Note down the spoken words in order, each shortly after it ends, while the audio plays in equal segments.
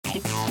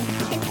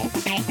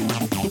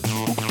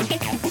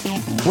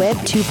Web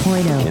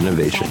 2.0.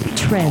 Innovation.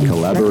 Trends.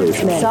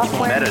 Collaboration.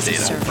 Software.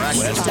 Metadata.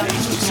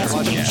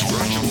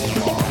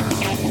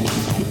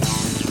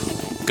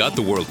 Got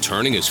the world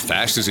turning as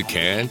fast as it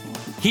can?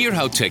 Hear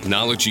how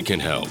technology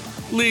can help,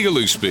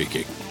 legally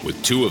speaking, with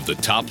two of the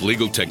top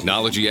legal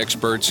technology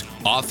experts,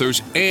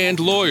 authors, and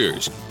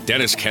lawyers,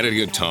 Dennis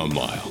Kennedy and Tom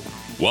Mile.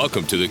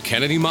 Welcome to the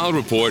Kennedy Mile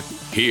Report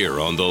here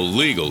on the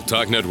Legal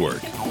Talk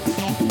Network.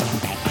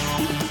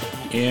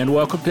 And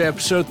welcome to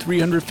episode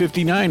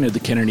 359 of the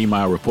Kennedy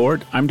Mile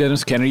Report. I'm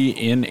Dennis Kennedy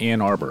in Ann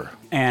Arbor.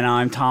 And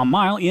I'm Tom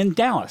Mile in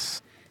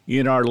Dallas.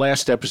 In our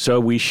last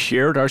episode, we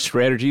shared our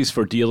strategies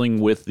for dealing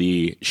with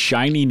the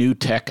shiny new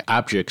tech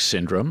object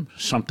syndrome,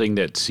 something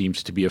that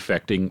seems to be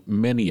affecting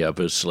many of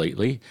us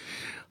lately.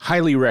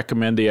 Highly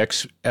recommend the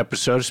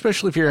episode,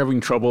 especially if you're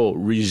having trouble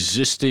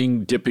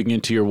resisting dipping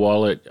into your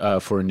wallet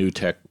for a new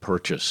tech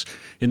purchase.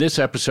 In this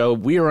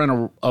episode, we are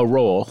on a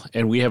roll,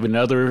 and we have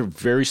another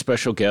very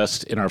special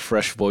guest in our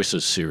Fresh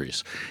Voices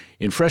series.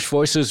 In Fresh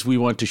Voices, we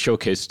want to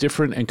showcase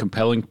different and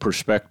compelling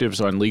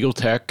perspectives on legal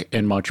tech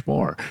and much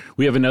more.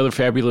 We have another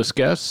fabulous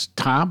guest.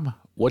 Tom,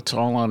 what's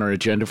all on our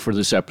agenda for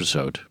this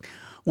episode?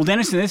 Well,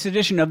 Dennis, in this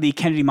edition of the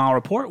Kennedy Mile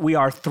Report, we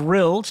are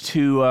thrilled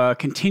to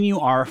continue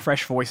our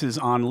Fresh Voices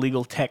on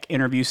Legal Tech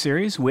interview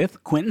series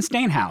with Quinten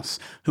Steenhuis,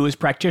 who is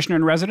practitioner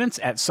in residence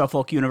at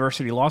Suffolk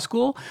University Law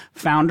School,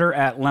 founder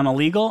at Lemma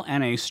Legal,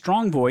 and a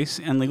strong voice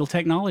in legal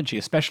technology,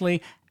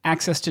 especially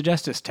access to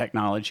justice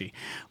technology.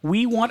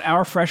 We want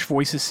our Fresh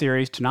Voices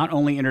series to not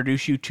only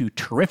introduce you to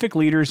terrific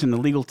leaders in the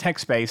legal tech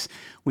space,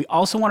 we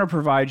also want to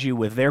provide you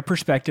with their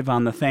perspective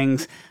on the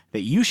things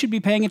that you should be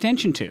paying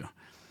attention to.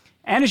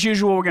 And as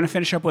usual, we're going to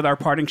finish up with our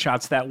parting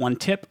shots, that one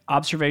tip,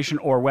 observation,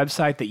 or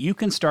website that you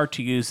can start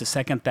to use the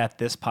second that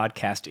this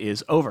podcast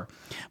is over.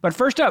 But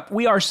first up,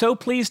 we are so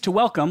pleased to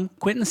welcome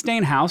Quinten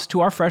Steenhuis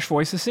to our Fresh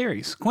Voices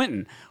series.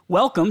 Quinten,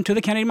 welcome to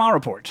the Kennedy Mile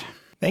Report.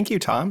 Thank you,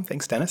 Tom.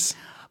 Thanks, Dennis.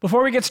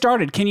 Before we get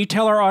started, can you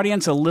tell our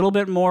audience a little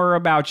bit more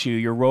about you,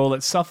 your role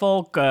at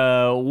Suffolk,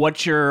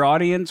 what our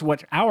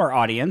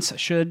audience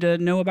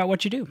should know about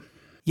what you do?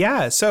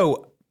 Yeah,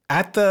 so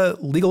at the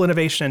Legal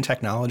Innovation and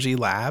Technology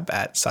Lab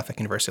at Suffolk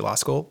University Law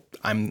School,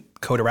 I'm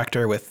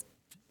co-director with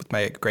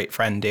my great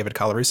friend David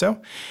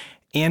Colarusso,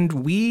 and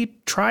we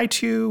try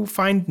to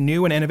find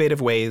new and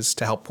innovative ways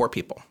to help poor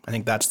people. I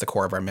think that's the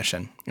core of our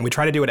mission, and we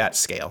try to do it at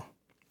scale.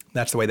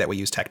 That's the way that we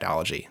use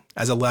technology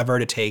as a lever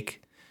to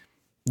take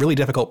really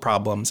difficult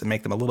problems and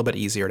make them a little bit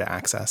easier to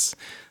access,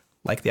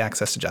 like the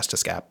access to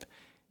justice gap.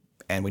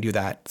 And we do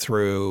that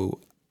through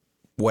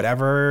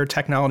whatever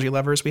technology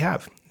levers we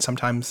have.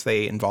 Sometimes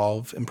they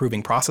involve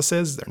improving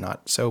processes. They're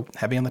not so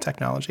heavy on the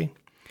technology,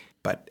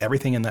 but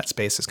everything in that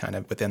space is kind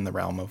of within the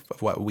realm of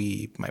what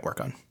we might work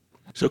on.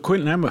 So,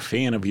 Quinten, I'm a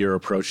fan of your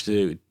approach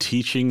to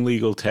teaching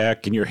legal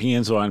tech and your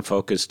hands-on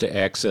focus to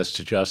access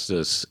to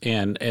justice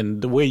and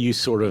the way you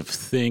sort of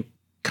think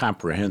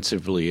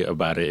comprehensively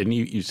about it. And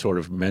you sort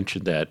of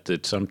mentioned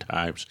that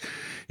sometimes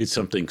it's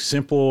something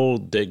simple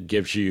that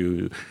gives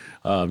you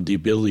the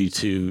ability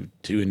to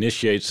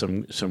initiate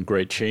some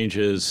great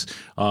changes.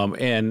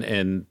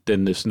 And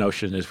then this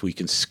notion is we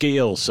can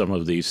scale some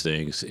of these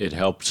things. It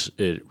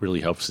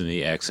really helps in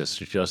the access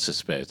to justice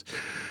space.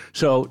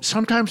 So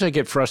sometimes I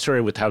get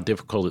frustrated with how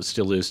difficult it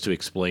still is to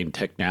explain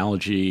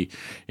technology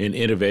and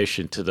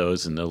innovation to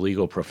those in the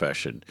legal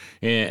profession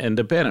and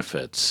the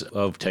benefits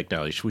of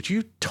technology. Would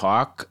you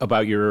talk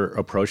about your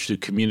approach to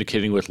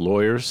communicating with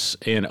lawyers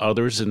and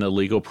others in the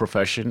legal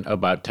profession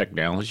about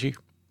technology?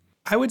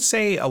 I would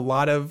say a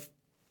lot of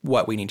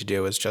what we need to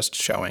do is just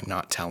showing,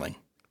 not telling,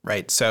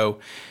 right? So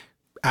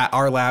at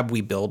our lab,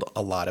 we build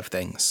a lot of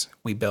things.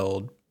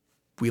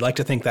 We like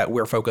to think that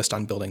we're focused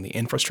on building the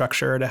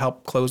infrastructure to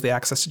help close the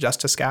access to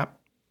justice gap.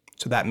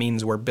 So that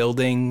means we're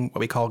building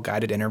what we call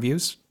guided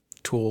interviews,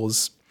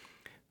 tools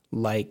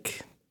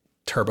like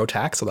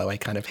TurboTax, although I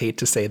kind of hate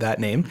to say that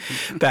name,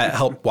 that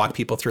help walk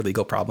people through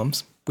legal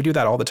problems. We do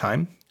that all the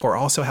time. We're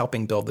also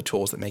helping build the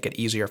tools that make it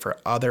easier for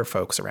other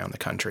folks around the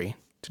country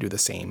to do the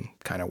same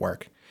kind of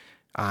work.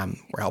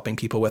 We're helping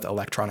people with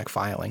electronic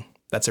filing.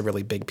 That's a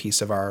really big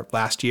piece of our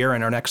last year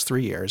and our next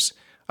 3 years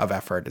of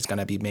effort. Is going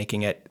to be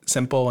making it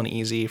simple and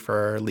easy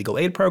for legal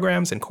aid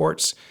programs and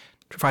courts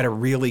to provide a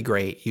really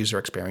great user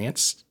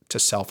experience to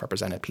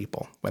self-represented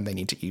people when they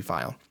need to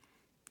e-file.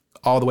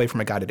 All the way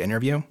from a guided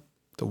interview,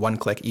 the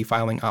one-click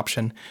e-filing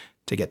option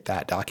to get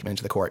that document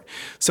to the court.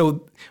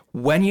 So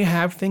when you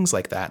have things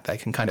like that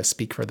can kind of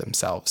speak for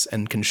themselves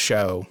and can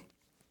show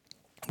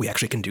we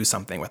actually can do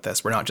something with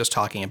this. We're not just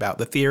talking about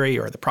the theory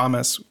or the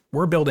promise.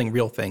 We're building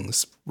real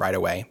things right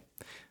away.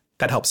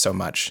 That helps so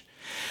much.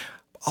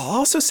 I'll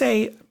also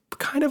say,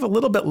 kind of a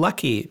little bit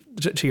lucky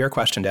to your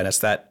question, Dennis,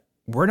 that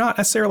we're not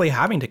necessarily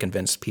having to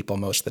convince people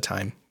most of the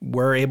time.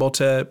 We're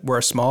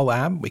a small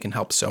lab. We can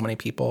help so many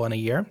people in a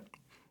year.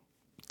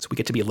 So we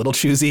get to be a little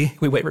choosy.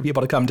 We wait for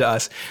people to come to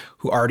us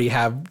who already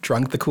have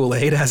drunk the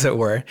Kool-Aid, as it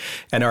were,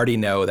 and already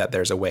know that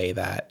there's a way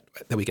that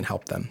we can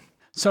help them.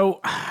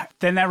 So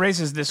then that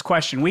raises this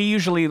question. We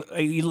usually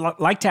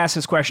like to ask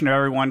this question to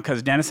everyone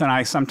because Dennis and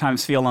I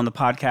sometimes feel on the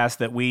podcast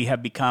that we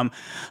have become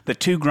the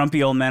two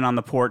grumpy old men on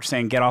the porch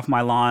saying, get off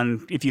my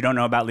lawn if you don't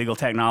know about legal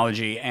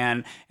technology.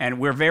 And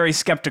we're very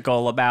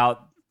skeptical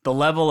about the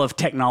level of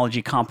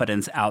technology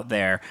competence out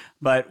there.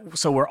 But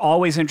so we're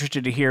always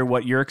interested to hear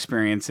what your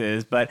experience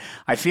is. But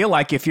I feel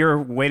like if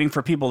you're waiting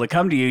for people to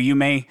come to you, you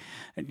may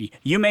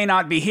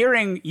not be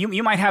hearing,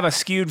 you might have a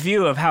skewed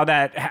view of how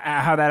that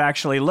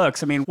actually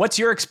looks. I mean, what's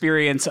your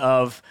experience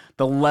of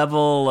the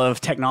level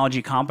of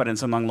technology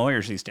competence among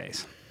lawyers these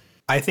days?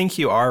 I think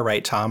you are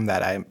right, Tom,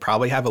 that I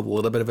probably have a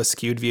little bit of a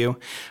skewed view.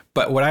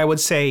 But what I would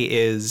say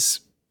is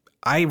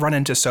I run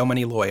into so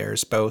many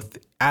lawyers, both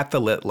at the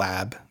Lit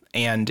Lab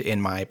and in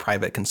my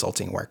private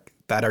consulting work,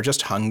 that are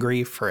just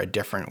hungry for a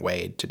different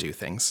way to do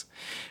things.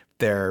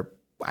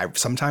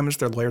 Sometimes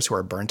they're lawyers who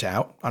are burnt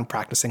out on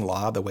practicing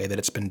law the way that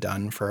it's been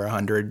done for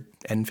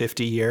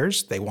 150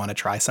 years. They want to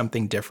try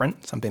something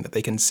different, something that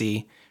they can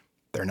see.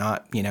 They're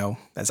not,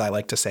 as I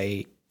like to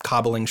say,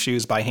 cobbling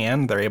shoes by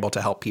hand. They're able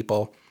to help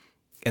people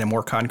in a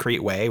more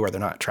concrete way where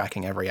they're not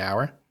tracking every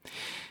hour.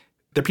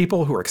 They're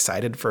people who are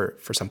excited for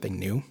something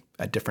new,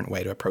 a different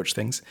way to approach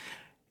things.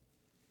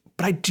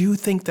 But I do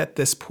think that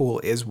this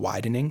pool is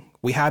widening.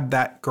 We had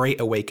that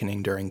great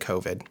awakening during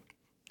COVID.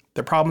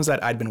 The problems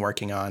that I'd been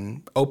working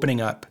on,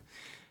 opening up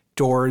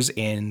doors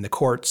in the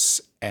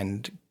courts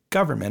and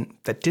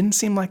government that didn't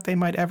seem like they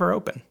might ever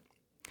open.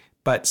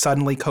 But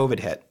suddenly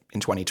COVID hit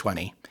in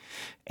 2020,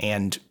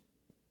 and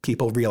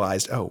people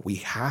realized, we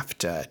have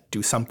to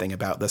do something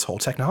about this whole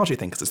technology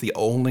thing because it's the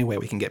only way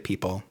we can get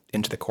people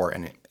into the court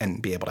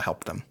and be able to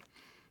help them.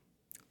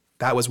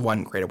 That was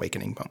one great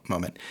awakening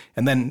moment.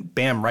 And then,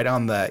 bam, right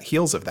on the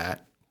heels of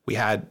that, we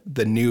had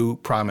the new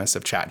promise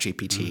of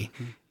ChatGPT.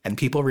 Mm-hmm. And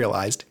people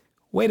realized,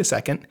 wait a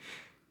second,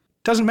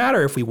 doesn't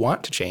matter if we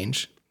want to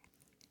change.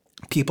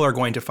 People are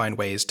going to find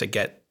ways to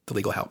get the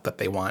legal help that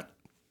they want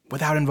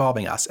without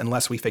involving us,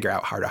 unless we figure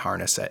out how to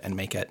harness it and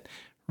make it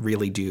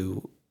really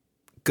do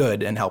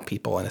good and help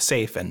people in a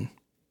safe and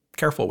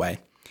careful way.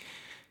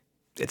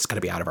 It's going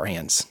to be out of our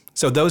hands.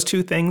 So those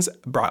two things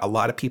brought a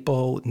lot of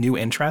people new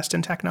interest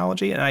in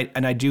technology,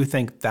 and I do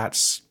think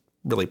that's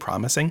really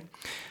promising.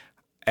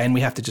 And we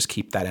have to just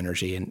keep that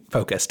energy and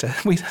focus.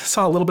 We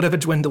saw a little bit of a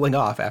dwindling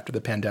off after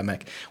the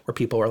pandemic where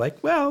people were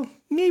like, well,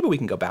 maybe we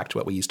can go back to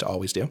what we used to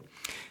always do.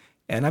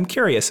 And I'm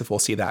curious if we'll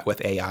see that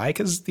with AI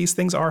because these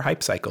things are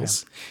hype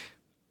cycles. Yeah.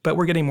 But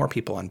we're getting more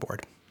people on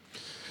board.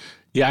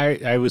 Yeah,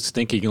 I was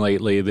thinking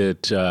lately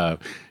that,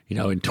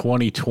 in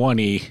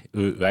 2020,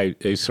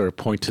 I sort of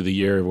point to the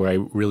year where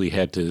I really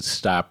had to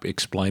stop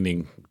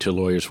explaining to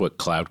lawyers what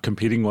cloud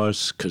computing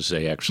was because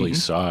they actually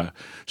saw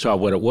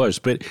what it was.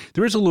 But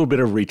there is a little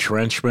bit of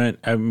retrenchment.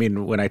 I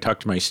mean, when I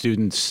talk to my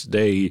students,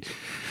 they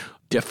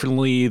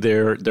definitely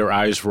their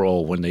eyes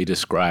roll when they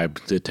describe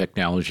the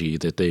technology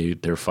that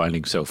they're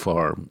finding so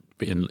far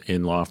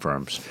in law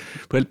firms.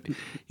 But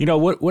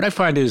what I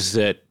find is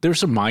that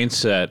there's a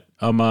mindset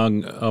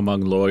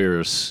among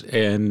lawyers,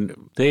 and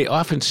they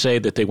often say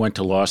that they went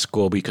to law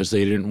school because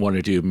they didn't want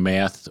to do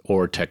math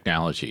or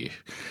technology.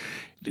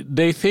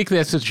 They think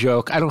that's a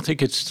joke. I don't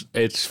think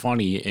it's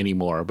funny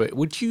anymore. But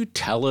would you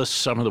tell us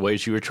some of the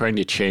ways you were trying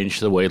to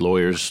change the way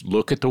lawyers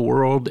look at the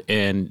world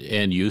and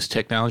use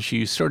technology?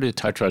 You started to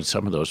touch on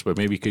some of those, but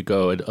maybe you could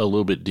go a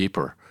little bit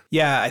deeper.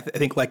 Yeah, I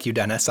think like you,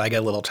 Dennis, I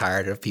get a little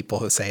tired of people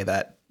who say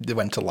that they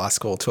went to law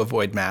school to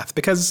avoid math,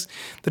 because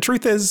the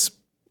truth is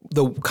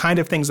the kind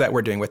of things that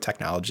we're doing with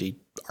technology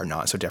are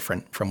not so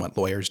different from what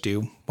lawyers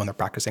do when they're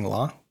practicing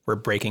law. We're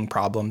breaking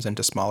problems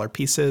into smaller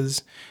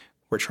pieces.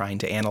 We're trying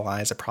to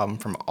analyze a problem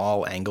from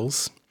all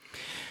angles.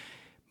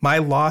 My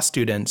law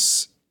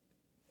students,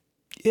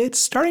 it's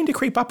starting to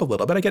creep up a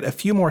little bit. I get a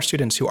few more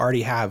students who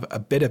already have a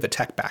bit of a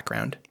tech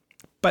background,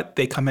 but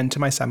they come into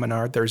my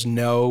seminar. There's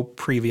no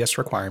previous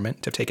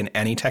requirement to have taken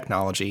any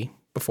technology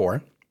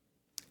before.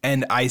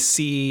 And I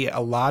see a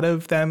lot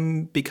of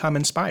them become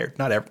inspired.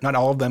 Not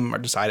all of them are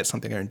decided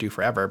something they're going to do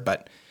forever,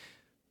 but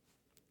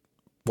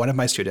one of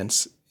my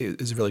students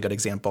is a really good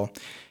example.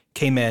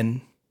 Came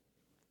in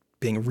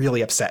being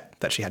really upset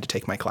that she had to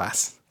take my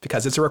class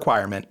because it's a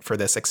requirement for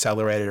this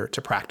accelerator to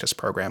practice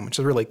program, which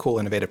is a really cool,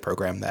 innovative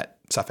program that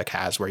Suffolk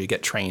has where you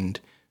get trained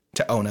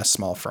to own a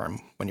small firm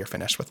when you're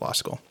finished with law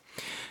school.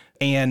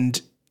 And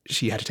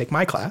she had to take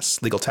my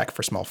class, Legal Tech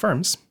for Small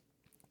Firms.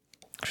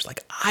 She's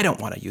like, I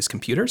don't want to use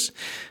computers.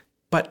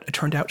 But it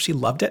turned out she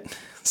loved it.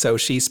 So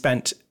she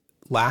spent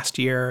last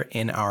year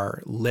in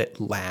our Lit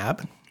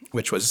Lab,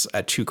 which was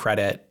a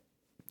 2-credit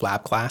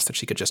lab class that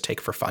she could just take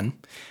for fun.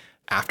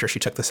 After she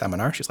took the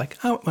seminar, she's like,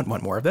 I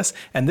want more of this.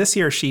 And this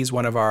year, she's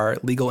one of our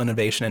Legal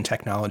Innovation and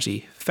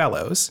Technology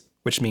Fellows,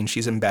 which means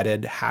she's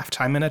embedded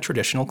half-time in a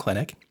traditional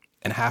clinic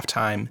and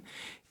half-time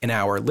in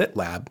our Lit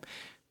Lab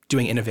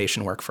doing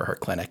innovation work for her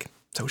clinic.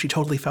 So she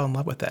totally fell in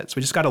love with it. So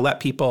we just got to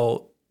let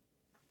people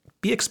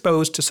be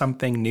exposed to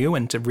something new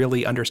and to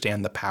really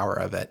understand the power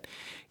of it.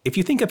 If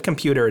you think of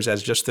computers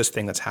as just this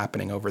thing that's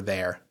happening over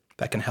there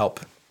that can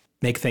help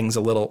make things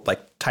a little like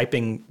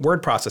typing,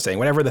 word processing,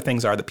 whatever the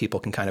things are that people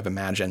can kind of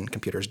imagine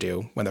computers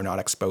do when they're not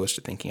exposed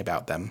to thinking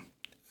about them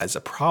as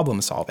a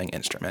problem-solving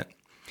instrument.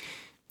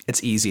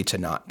 It's easy to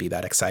not be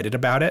that excited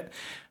about it.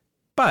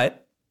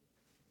 But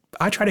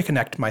I try to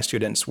connect my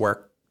students'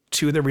 work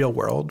to the real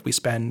world. We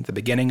spend the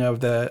beginning of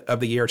the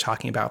year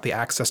talking about the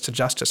access to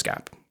justice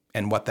gap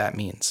and what that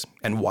means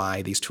and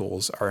why these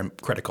tools are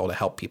critical to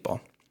help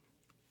people.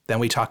 Then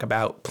we talk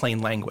about plain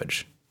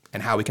language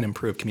and how we can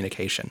improve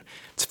communication.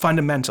 It's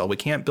fundamental. We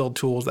can't build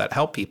tools that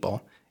help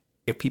people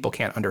if people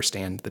can't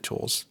understand the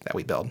tools that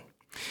we build.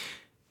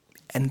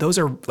 And those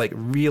are like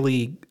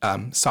really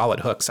solid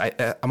hooks.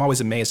 I'm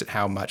always amazed at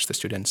how much the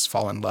students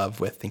fall in love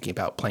with thinking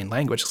about plain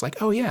language. It's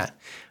like, oh yeah,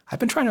 I've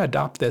been trying to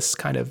adopt this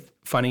kind of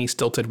funny,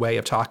 stilted way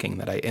of talking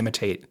that I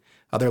imitate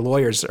other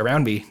lawyers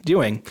around me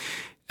doing.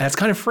 And it's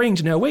kind of freeing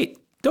to know, wait,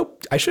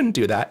 nope, I shouldn't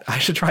do that. I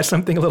should try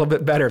something a little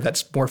bit better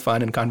that's more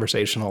fun and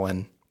conversational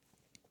and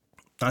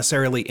not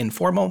necessarily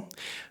informal,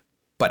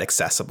 but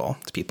accessible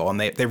to people. And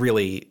they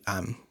really,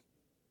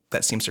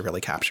 that seems to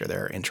really capture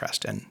their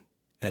interest and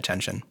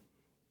attention.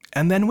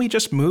 And then we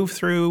just move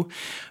through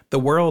the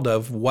world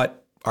of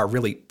what are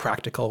really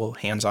practical,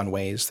 hands-on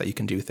ways that you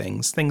can do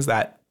things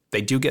that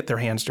they do get their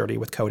hands dirty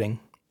with coding.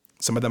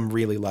 Some of them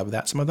really love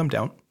that. Some of them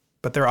don't.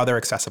 But there are other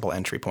accessible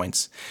entry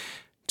points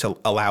to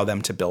allow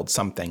them to build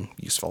something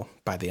useful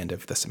by the end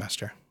of the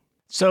semester.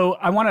 So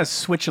I want to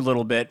switch a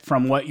little bit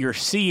from what you're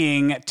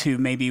seeing to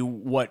maybe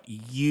what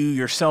you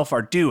yourself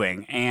are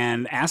doing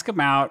and ask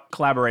about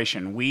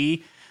collaboration.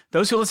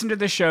 Those who listen to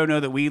this show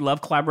know that we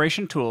love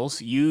collaboration tools.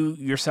 You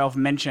yourself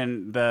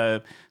mentioned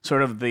the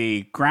sort of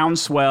the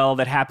groundswell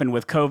that happened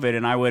with COVID,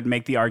 and I would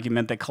make the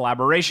argument that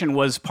collaboration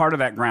was part of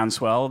that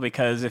groundswell,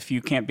 because if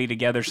you can't be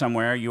together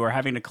somewhere, you are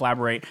having to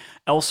collaborate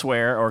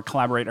elsewhere or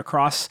collaborate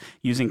across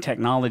using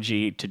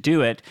technology to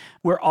do it.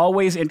 We're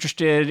always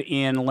interested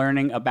in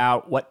learning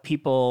about what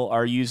people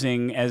are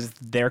using as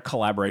their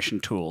collaboration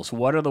tools.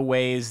 What are the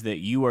ways that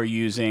you are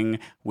using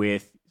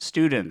with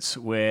students,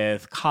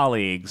 with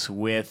colleagues,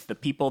 with the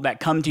people that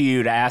come to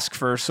you to ask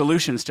for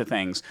solutions to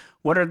things?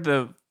 What are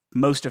the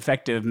most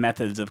effective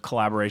methods of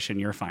collaboration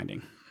you're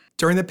finding?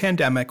 During the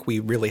pandemic,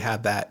 we really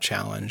had that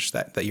challenge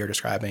that you're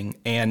describing.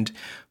 And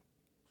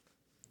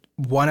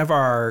one of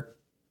our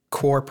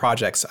core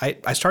projects,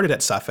 I started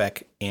at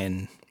Suffolk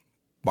in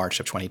March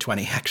of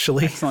 2020,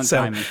 actually. Excellent so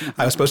timing.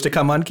 I was supposed to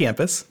come on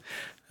campus.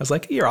 I was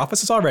like, your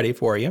office is all ready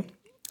for you.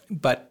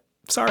 But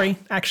sorry,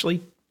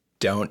 actually,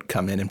 don't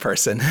come in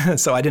person.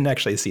 So I didn't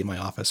actually see my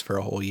office for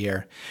a whole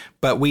year.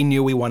 But we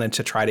knew we wanted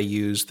to try to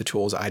use the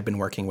tools I'd been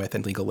working with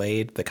in legal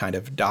aid, the kind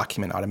of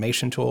document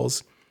automation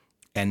tools.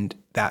 And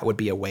that would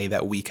be a way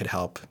that we could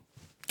help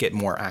get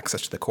more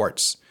access to the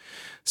courts.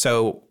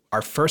 So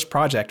our first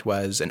project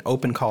was an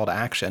open call to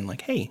action,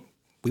 like, hey,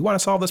 we want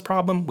to solve this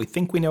problem. We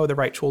think we know the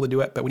right tool to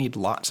do it, but we need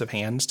lots of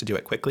hands to do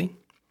it quickly.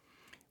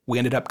 We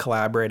ended up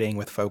collaborating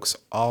with folks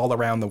all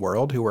around the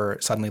world who were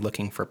suddenly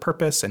looking for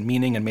purpose and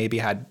meaning and maybe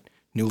had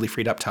newly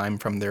freed up time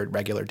from their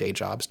regular day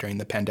jobs during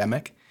the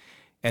pandemic.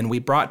 And we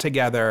brought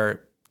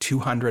together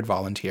 200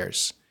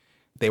 volunteers.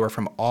 They were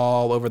from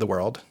all over the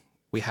world.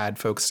 We had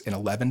folks in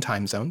 11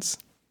 time zones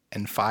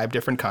and 5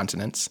 different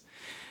continents.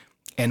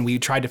 And we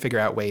tried to figure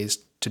out ways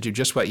to do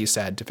just what you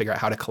said, to figure out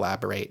how to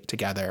collaborate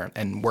together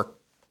and work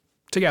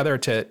together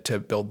to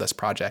build this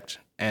project.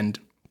 And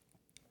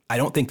I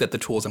don't think that the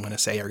tools I'm going to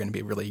say are going to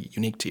be really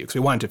unique to you, because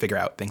we wanted to figure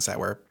out things that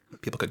were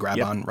people could grab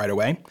on right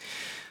away.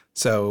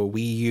 So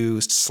we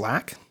used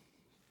Slack,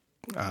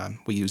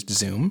 we used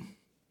Zoom,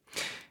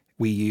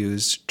 we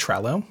used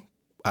Trello.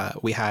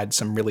 We had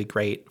some really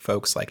great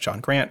folks like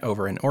John Grant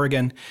over in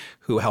Oregon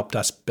who helped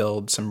us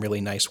build some really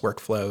nice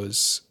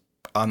workflows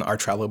on our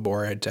Trello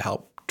board to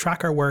help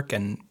track our work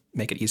and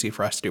make it easy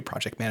for us to do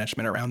project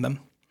management around them.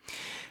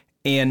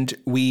 And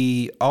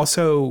we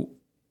also,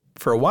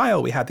 for a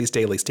while, we had these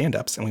daily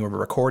stand-ups and we were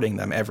recording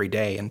them every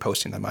day and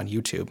posting them on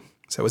YouTube.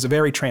 So it was a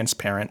very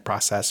transparent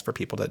process for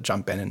people to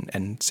jump in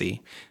and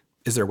see,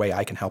 is there a way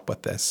I can help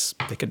with this?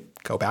 They could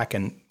go back,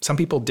 and some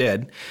people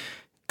did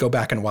go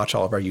back and watch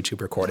all of our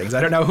YouTube recordings.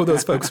 I don't know who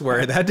those folks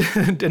were that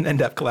didn't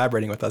end up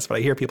collaborating with us, but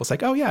I hear people say,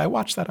 oh yeah, I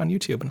watched that on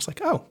YouTube. And it's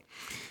like, oh,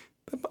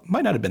 that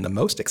might not have been the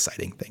most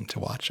exciting thing to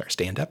watch our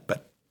stand-up,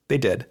 but they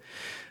did.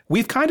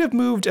 We've kind of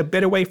moved a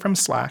bit away from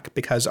Slack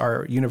because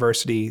our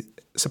university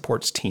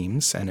supports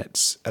Teams, and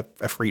it's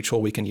a free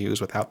tool we can use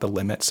without the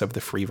limits of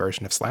the free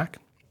version of Slack.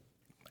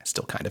 I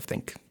still kind of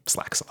think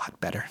Slack's a lot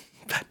better,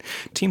 but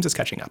Teams is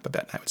catching up a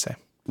bit, I would say.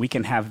 We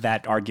can have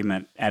that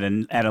argument at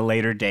a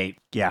later date.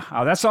 Yeah,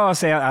 that's all I'll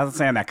say. I'll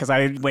say on that, because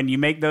when you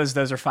make those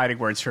are fighting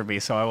words for me.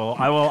 So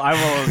I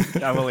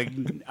will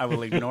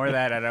ignore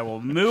that, and I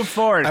will move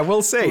forward. I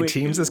will say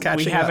Teams is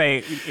catching up.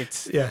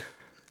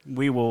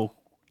 We will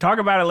talk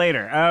about it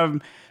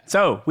later.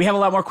 So we have a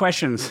lot more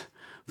questions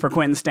for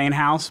Quinten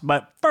Steenhuis,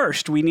 but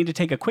first we need to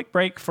take a quick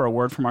break for a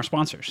word from our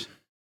sponsors.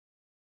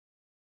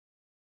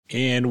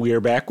 And we are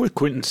back with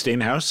Quinten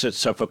Steenhuis at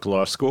Suffolk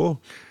Law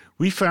School.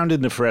 We found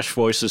in the Fresh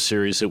Voices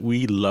series that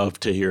we love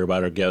to hear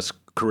about our guests'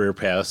 career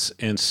paths,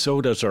 and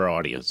so does our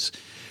audience.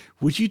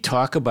 Would you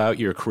talk about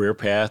your career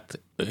path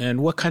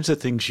and what kinds of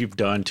things you've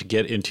done to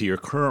get into your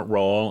current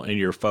role and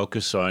your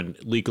focus on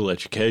legal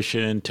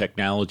education,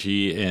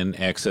 technology, and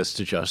access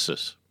to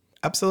justice?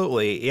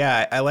 Absolutely.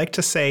 Yeah, I like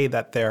to say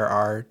that there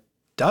are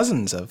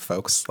dozens of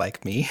folks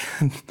like me,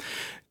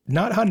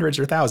 not hundreds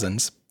or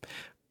thousands.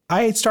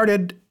 I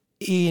started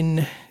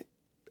in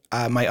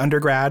my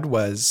undergrad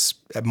was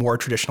a more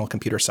traditional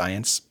computer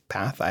science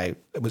path. I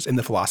was in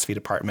the philosophy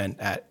department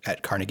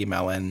at Carnegie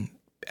Mellon,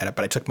 but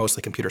I took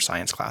mostly computer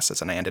science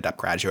classes, and I ended up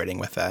graduating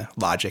with a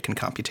logic and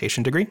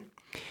computation degree.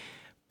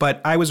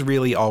 But I was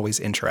really always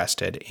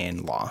interested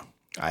in law.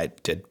 I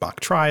did mock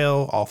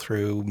trial all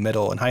through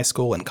middle and high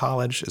school and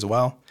college as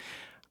well.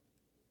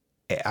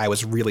 I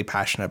was really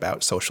passionate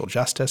about social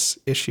justice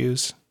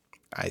issues.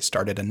 I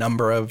started a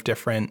number of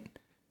different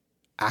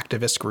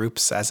activist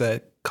groups as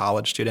a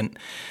college student.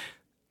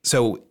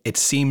 So it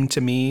seemed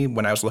to me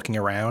when I was looking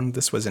around,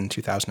 this was in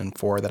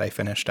 2004 that I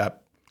finished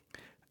up,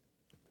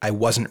 I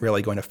wasn't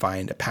really going to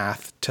find a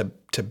path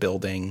to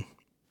building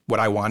what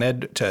I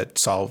wanted to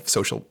solve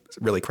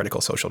really critical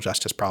social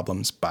justice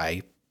problems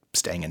by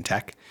staying in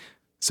tech.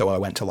 So I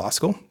went to law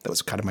school. That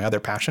was kind of my other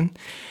passion.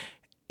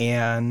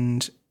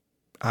 And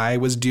I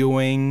was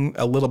doing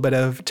a little bit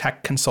of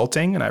tech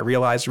consulting, and I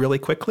realized really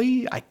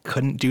quickly I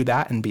couldn't do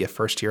that and be a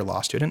first-year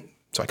law student.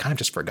 So I kind of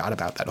just forgot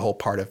about that whole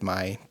part of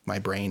my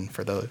brain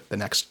for the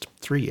next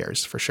 3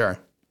 years, for sure.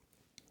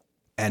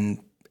 And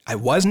I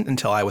wasn't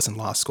until I was in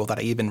law school that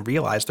I even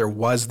realized there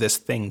was this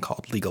thing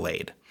called legal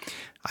aid.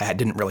 I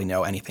didn't really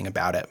know anything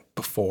about it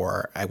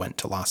before I went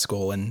to law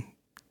school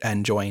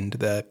and joined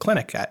the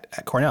clinic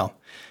at Cornell.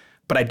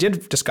 But I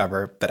did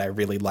discover that I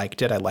really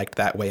liked it. I liked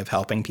that way of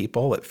helping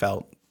people. It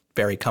felt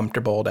very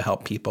comfortable to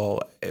help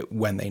people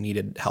when they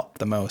needed help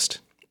the most.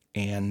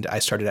 And I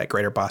started at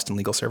Greater Boston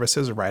Legal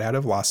Services right out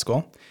of law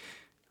school.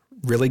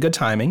 Really good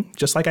timing.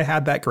 Just like I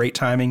had that great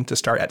timing to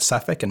start at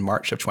Suffolk in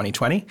March of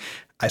 2020,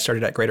 I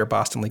started at Greater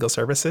Boston Legal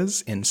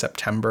Services in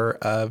September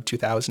of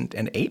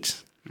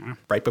 2008,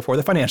 right before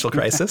the financial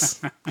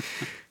crisis.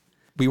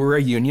 We were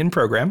a union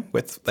program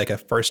with like a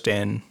first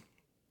in,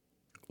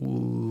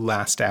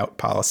 last out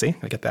policy.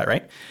 I get that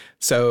right.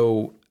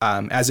 So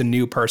as a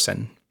new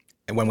person,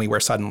 when we were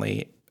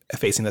suddenly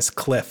facing this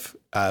cliff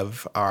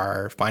of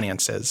our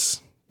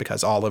finances,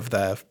 because all of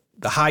the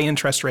high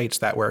interest rates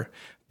that were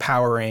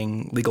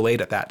powering legal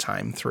aid at that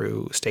time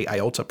through state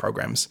IOLTA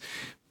programs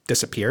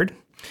disappeared,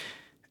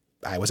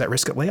 I was at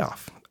risk of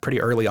layoff pretty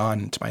early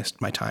on into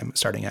my time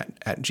starting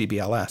at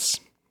GBLS.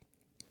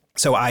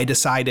 So I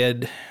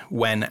decided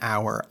when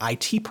our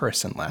IT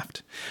person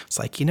left, it's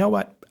like, you know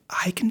what?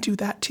 I can do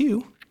that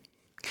too.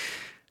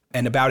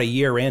 And about a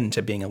year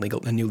into being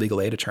a new legal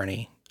aid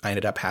attorney, I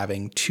ended up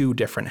having two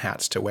different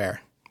hats to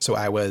wear. So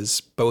I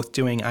was both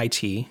doing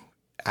IT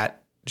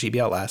at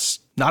GBLS,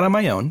 not on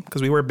my own,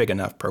 because we were a big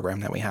enough program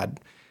that we had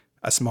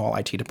a small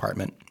IT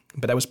department,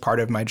 but that was part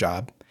of my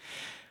job.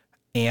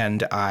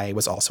 And I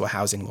was also a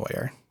housing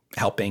lawyer,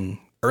 helping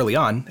early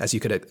on, as you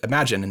could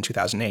imagine in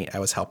 2008, I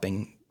was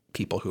helping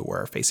people who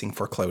were facing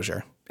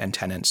foreclosure and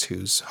tenants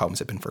whose homes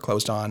had been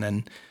foreclosed on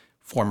and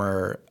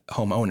former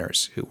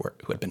homeowners who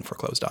had been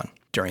foreclosed on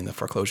during the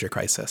foreclosure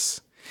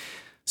crisis.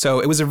 So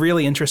it was a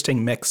really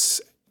interesting mix.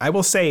 I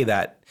will say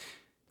that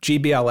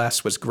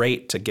GBLS was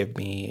great to give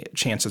me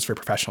chances for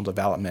professional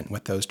development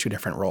with those two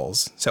different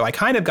roles. So I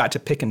kind of got to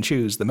pick and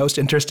choose the most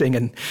interesting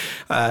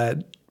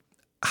and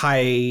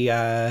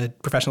high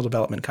professional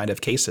development kind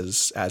of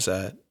cases as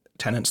a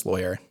tenants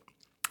lawyer,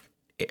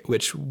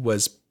 which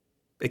was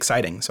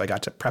exciting. So I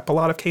got to prep a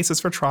lot of cases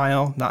for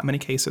trial. Not many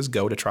cases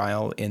go to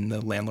trial in the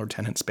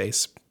landlord-tenant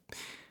space.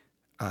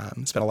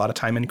 Spent a lot of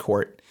time in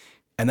court.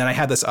 And then I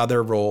had this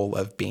other role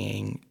of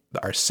being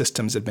our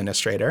systems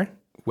administrator,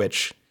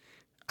 which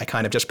I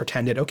kind of just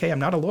pretended, okay, I'm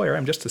not a lawyer,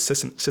 I'm just a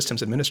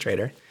systems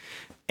administrator.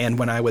 And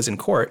when I was in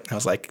court, I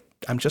was like,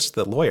 I'm just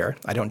the lawyer.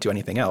 I don't do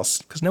anything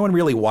else. Because no one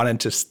really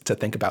wanted to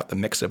think about the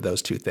mix of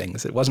those two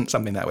things. It wasn't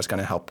something that was going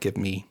to help give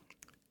me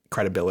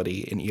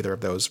credibility in either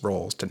of those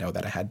roles to know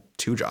that I had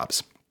two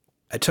jobs.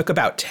 It took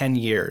about 10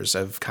 years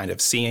of kind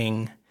of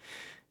seeing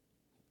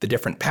the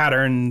different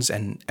patterns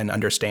and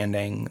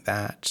understanding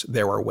that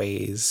there were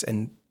ways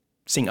and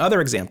seeing other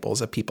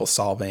examples of people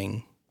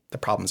solving the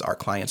problems our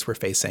clients were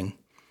facing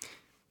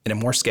in a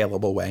more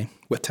scalable way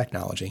with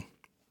technology.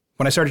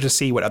 When I started to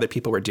see what other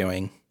people were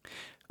doing,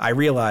 I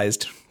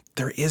realized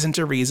there isn't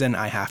a reason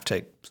I have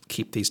to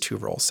keep these two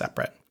roles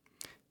separate,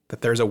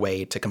 that there's a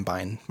way to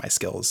combine my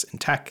skills in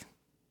tech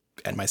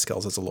and my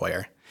skills as a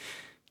lawyer.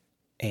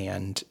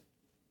 And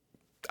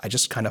I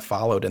just kind of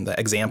followed in the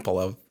example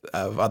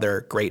of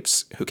other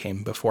greats who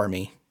came before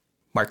me.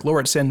 Mark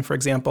Lauritsen, for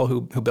example,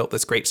 who built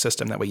this great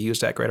system that we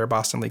used at Greater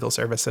Boston Legal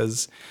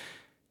Services.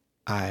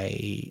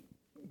 I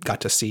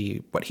got to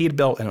see what he'd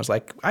built and was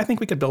like, I think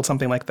we could build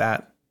something like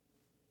that,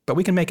 but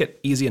we can make it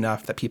easy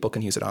enough that people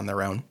can use it on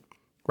their own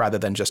rather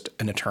than just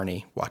an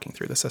attorney walking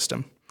through the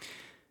system.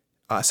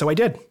 So I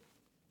did.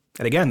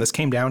 And again, this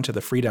came down to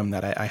the freedom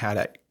that I had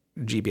at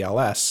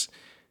GBLS.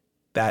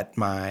 that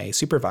my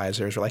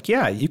supervisors were like,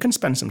 yeah, you can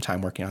spend some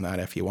time working on that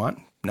if you want.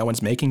 No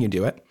one's making you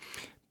do it.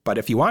 But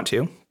if you want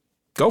to,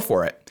 go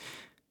for it.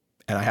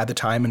 And I had the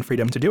time and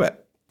freedom to do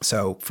it.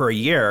 So for a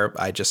year,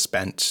 I just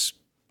spent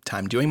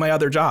time doing my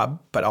other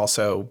job, but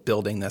also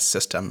building this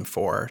system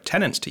for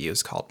tenants to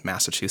use called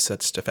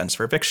Massachusetts Defense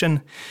for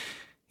Eviction.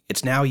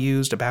 It's now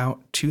used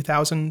about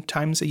 2,000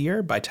 times a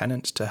year by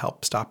tenants to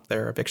help stop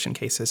their eviction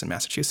cases in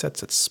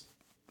Massachusetts. It's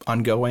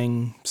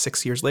ongoing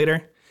 6 years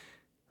later.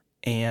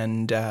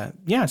 And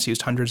it's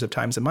used hundreds of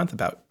times a month,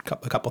 about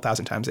a couple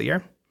thousand times a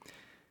year.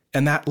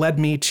 And that led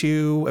me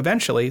to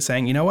eventually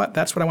saying, you know what,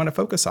 that's what I want to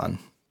focus on.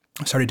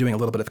 I started doing a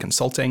little bit of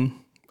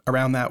consulting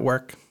around that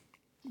work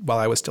while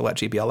I was still at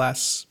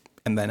GBLS.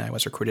 And then I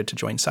was recruited to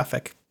join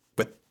Suffolk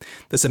with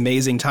this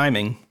amazing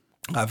timing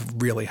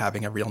of really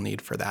having a real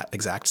need for that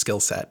exact skill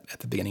set at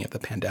the beginning of the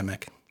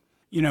pandemic.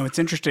 You know, it's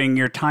interesting.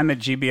 Your time at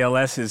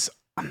GBLS is,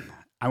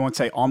 I won't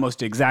say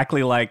almost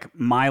exactly like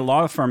my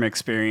law firm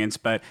experience,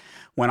 but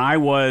when I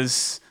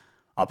was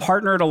a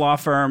partner at a law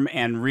firm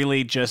and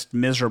really just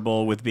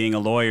miserable with being a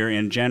lawyer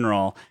in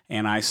general,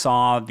 and I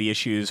saw the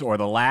issues or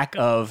the lack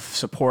of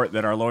support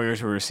that our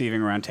lawyers were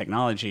receiving around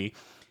technology,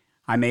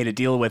 I made a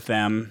deal with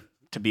them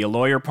to be a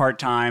lawyer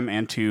part-time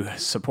and to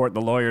support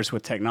the lawyers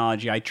with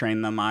technology. I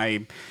trained them.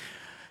 I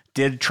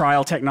did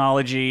trial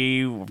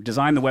technology,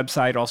 designed the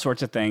website, all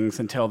sorts of things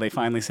until they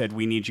finally said,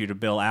 we need you to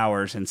bill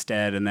hours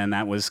instead. And then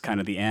that was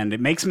kind of the end. It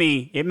makes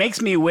me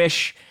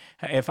wish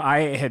if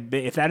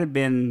that had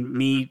been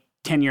me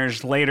 10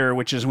 years later,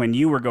 which is when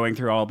you were going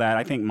through all that,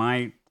 I think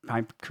my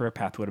career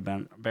path would have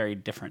been very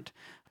different.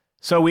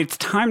 So it's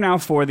time now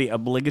for the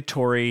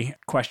obligatory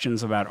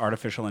questions about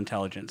artificial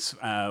intelligence.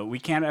 We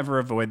can't ever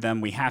avoid them.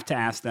 We have to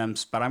ask them,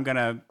 but I'm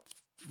going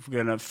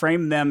to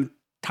frame them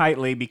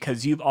tightly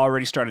because you've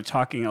already started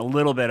talking a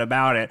little bit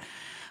about it.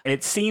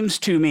 It seems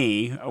to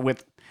me,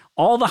 with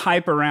all the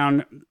hype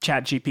around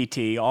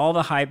ChatGPT, all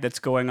the hype that's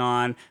going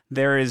on,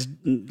 there is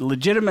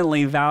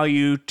legitimately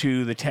value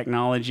to the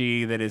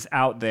technology that is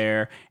out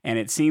there. And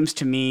it seems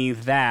to me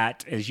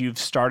that, as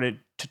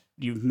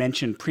you've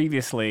mentioned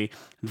previously,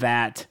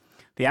 that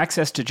the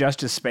access to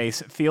justice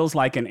space feels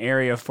like an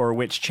area for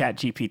which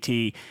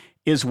ChatGPT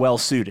is well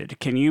suited.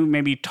 Can you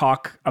maybe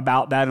talk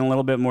about that in a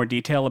little bit more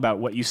detail about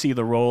what you see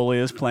the role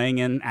is playing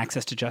in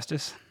access to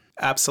justice?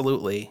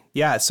 Absolutely.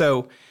 Yeah.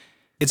 So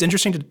it's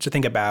interesting to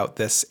think about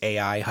this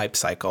AI hype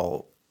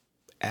cycle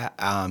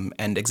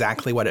and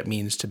exactly what it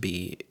means to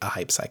be a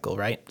hype cycle,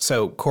 right?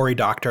 So Cory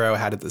Doctorow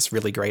had this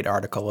really great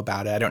article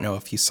about it. I don't know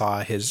if you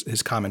saw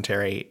his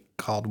commentary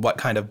called "What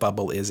Kind of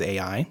Bubble is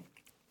AI?"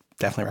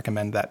 Definitely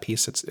recommend that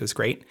piece. It was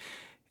great.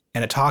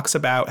 And it talks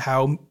about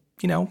how,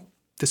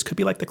 this could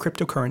be like the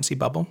cryptocurrency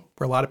bubble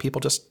where a lot of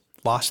people just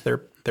lost their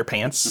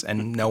pants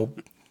and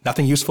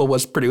nothing useful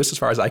was produced as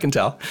far as I can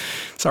tell.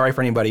 Sorry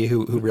for anybody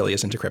who really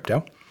is into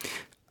crypto.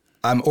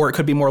 Or it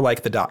could be more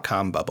like the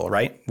 .com bubble,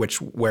 right?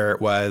 Where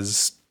it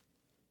was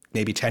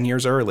maybe 10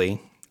 years early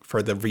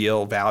for the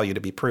real value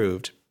to be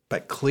proved.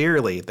 But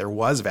clearly there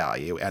was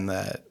value, and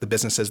the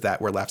businesses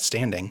that were left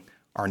standing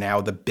are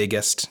now the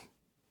biggest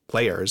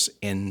players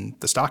in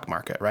the stock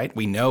market, right?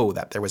 We know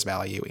that there was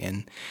value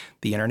in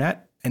the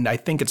internet. And I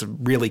think it's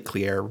really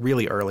clear,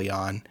 really early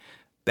on,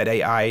 that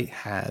AI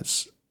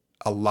has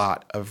a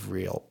lot of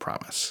real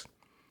promise.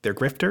 They're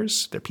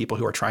grifters. They're people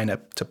who are trying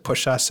to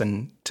push us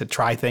and to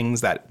try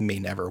things that may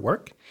never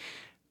work.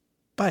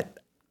 But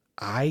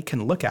I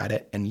can look at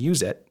it and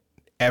use it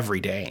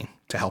every day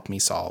to help me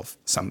solve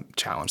some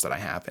challenge that I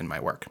have in my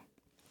work.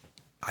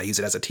 I use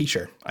it as a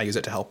teacher. I use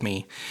it to help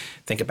me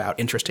think about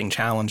interesting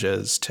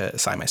challenges to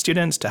assign my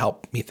students, to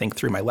help me think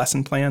through my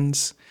lesson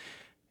plans.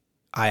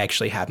 I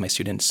actually have my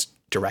students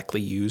directly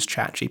use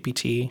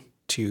ChatGPT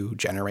to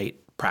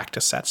generate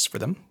practice sets for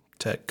them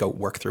to go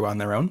work through on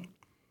their own.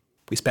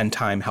 We spend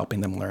time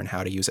helping them learn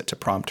how to use it to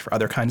prompt for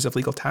other kinds of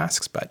legal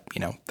tasks, but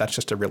that's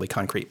just a really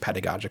concrete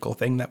pedagogical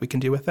thing that we can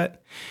do with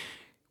it.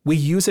 We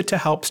use it to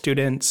help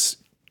students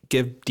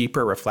give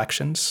deeper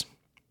reflections.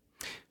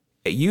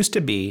 It used to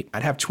be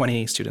I'd have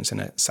 20 students in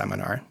a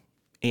seminar,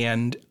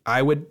 and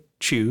I would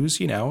choose,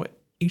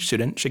 each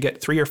student should get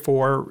 3 or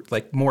 4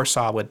 more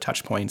solid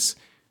touch points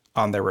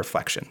on their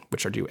reflection,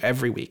 which are due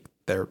every week.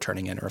 They're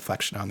turning in a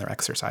reflection on their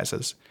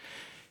exercises.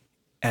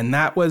 And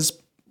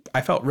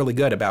I felt really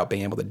good about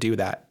being able to do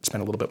that,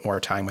 spend a little bit more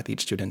time with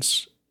each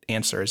student's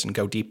answers and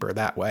go deeper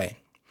that way.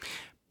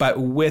 But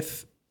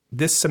with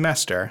this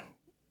semester,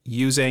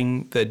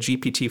 using the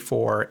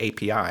GPT-4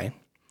 API,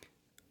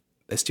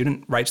 the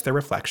student writes their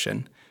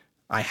reflection.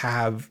 I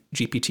have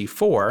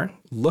GPT-4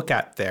 look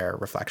at their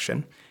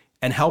reflection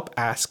and help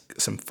ask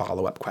some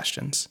follow-up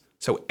questions.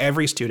 So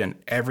every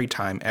student, every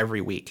time,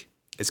 every week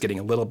is getting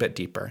a little bit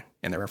deeper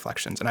in their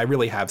reflections. And I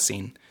really have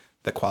seen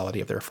the quality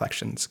of their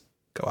reflections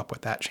go up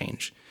with that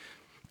change.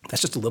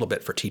 That's just a little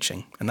bit for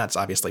teaching. And that's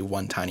obviously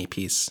one tiny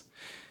piece.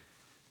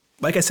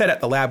 Like I said, at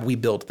the lab, we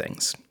build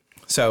things.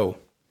 So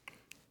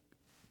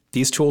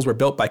these tools were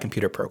built by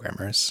computer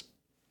programmers.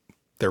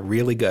 They're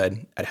really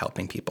good at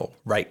helping people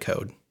write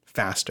code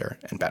faster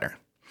and better.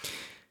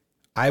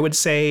 I would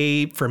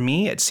say for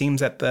me, it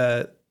seems that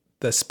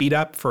the speed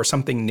up for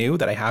something new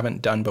that I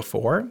haven't done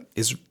before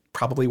is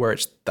probably where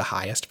it's the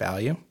highest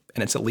value,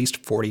 and it's at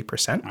least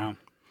 40%. Wow.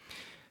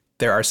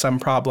 There are some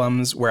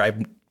problems where I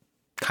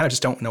kind of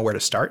just don't know where to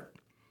start,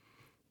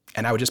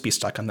 and I would just be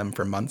stuck on them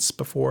for months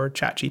before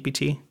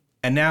ChatGPT.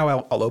 And now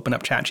I'll open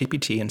up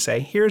ChatGPT and say,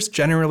 here's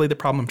generally the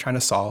problem I'm trying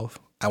to solve.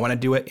 I want to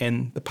do it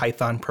in the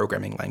Python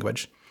programming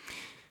language.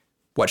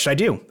 What should I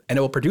do? And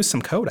it will produce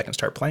some code I can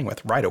start playing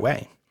with right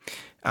away.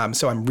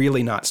 So I'm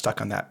really not stuck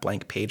on that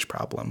blank page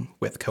problem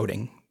with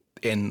coding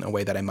in a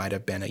way that I might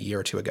have been a year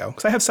or two ago.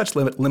 Because I have such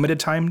limited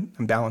time.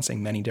 I'm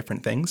balancing many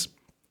different things.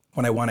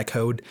 When I want to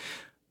code,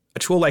 a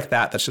tool like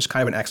that that's just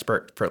kind of an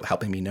expert for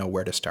helping me know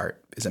where to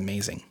start is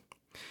amazing.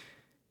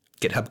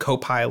 GitHub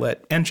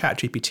Copilot and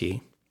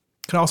ChatGPT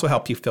can also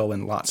help you fill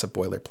in lots of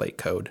boilerplate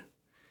code.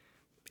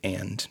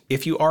 And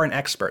if you are an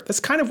expert, that's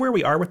kind of where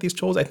we are with these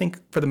tools. I think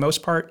for the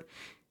most part,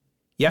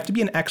 you have to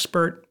be an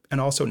expert and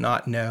also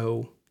not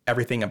know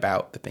everything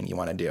about the thing you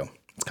want to do.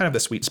 It's kind of the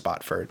sweet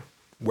spot for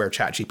where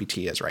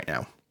ChatGPT is right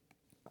now.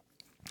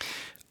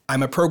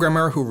 I'm a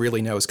programmer who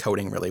really knows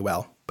coding really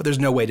well, but there's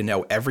no way to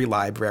know every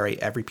library,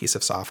 every piece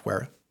of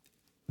software,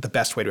 the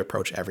best way to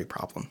approach every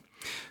problem.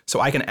 So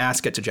I can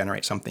ask it to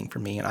generate something for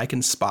me, and I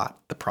can spot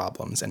the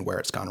problems and where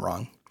it's gone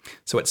wrong.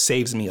 So it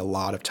saves me a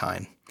lot of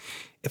time.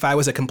 If I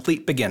was a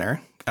complete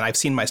beginner, and I've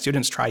seen my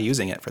students try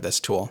using it for this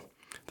tool,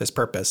 this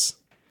purpose,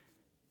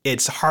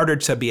 it's harder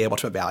to be able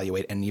to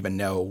evaluate and even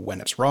know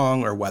when it's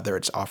wrong or whether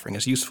it's offering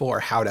is useful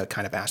or how to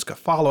kind of ask a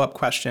follow-up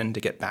question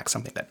to get back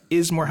something that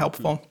is more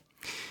helpful.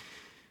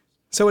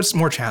 So it's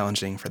more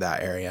challenging for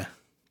that area.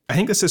 I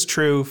think this is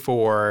true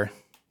for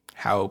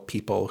how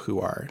people who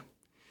are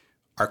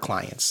our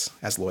clients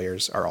as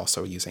lawyers are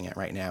also using it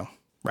right now,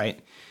 right?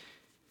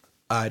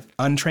 An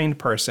untrained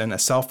person, a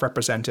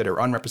self-represented or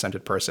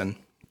unrepresented person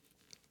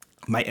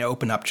might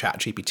open up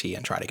ChatGPT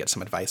and try to get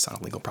some advice on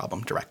a legal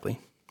problem directly.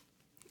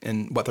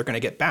 And what they're going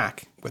to get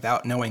back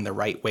without knowing the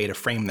right way to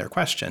frame their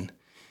question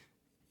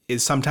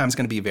is sometimes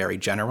going to be very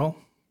general.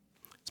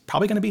 It's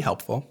probably going to be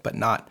helpful, but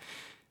not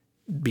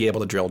be able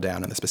to drill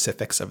down in the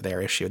specifics of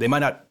their issue. They might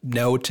not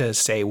know to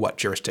say what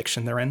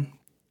jurisdiction they're in.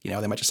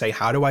 They might just say,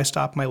 how do I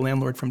stop my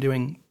landlord from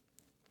doing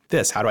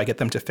this? How do I get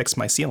them to fix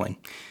my ceiling?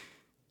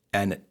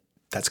 And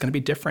that's going to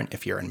be different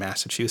if you're in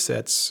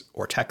Massachusetts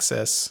or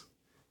Texas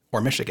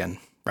or Michigan,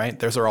 right?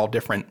 Those are all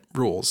different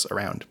rules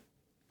around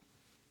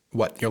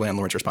what your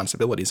landlord's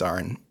responsibilities are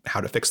and how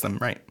to fix them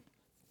right.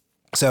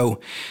 So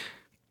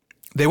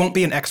they won't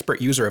be an expert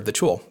user of the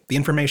tool. The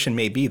information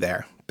may be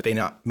there, but they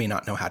may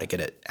not know how to get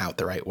it out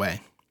the right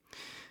way.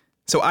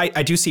 So I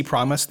do see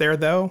promise there,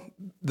 though,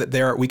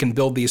 that we can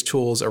build these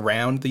tools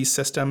around these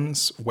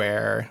systems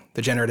where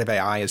the generative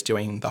AI is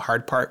doing the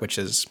hard part, which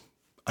is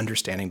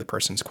understanding the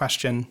person's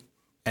question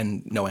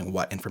and knowing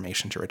what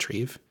information to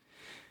retrieve.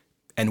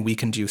 And we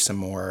can do some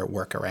more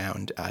work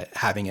around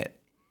having it,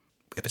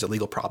 if it's a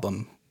legal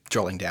problem,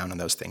 drilling down on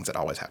those things that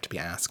always have to be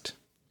asked,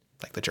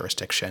 like the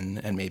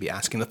jurisdiction, and maybe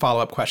asking the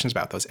follow-up questions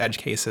about those edge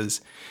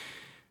cases,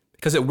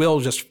 because it will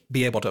just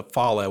be able to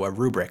follow a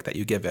rubric that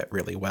you give it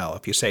really well.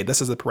 If you say,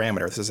 this is the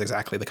parameter, this is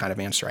exactly the kind of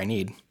answer I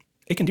need,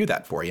 it can do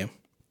that for you.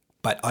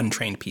 But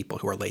untrained people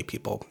who are lay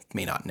people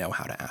may not know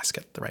how to ask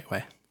it the right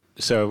way.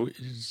 So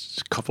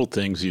a couple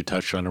things you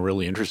touched on are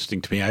really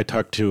interesting to me. I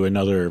talked to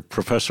another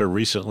professor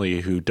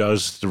recently who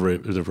does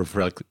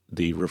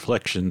the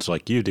reflections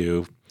like you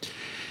do.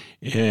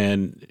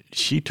 And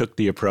she took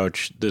the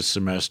approach this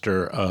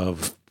semester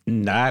of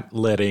not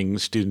letting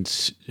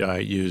students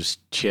use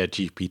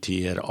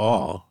ChatGPT at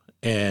all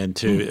and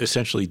to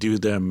essentially do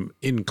them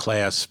in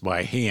class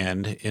by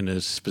hand in a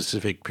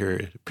specific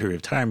period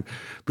of time.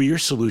 But your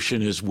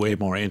solution is way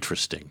more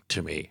interesting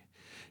to me,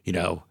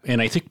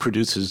 and I think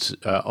produces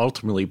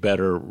ultimately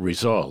better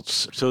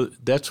results. So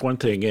that's one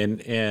thing.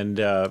 And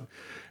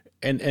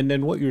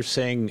then what you're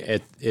saying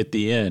at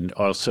the end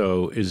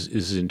also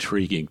is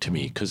intriguing to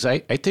me, because I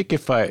think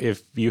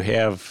if you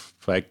have,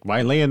 like,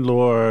 my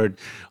landlord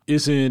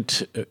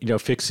isn't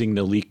fixing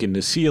the leak in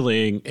the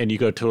ceiling, and you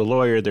go to a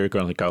lawyer, they're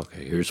going like,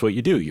 okay, here's what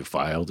you do. You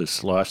file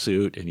this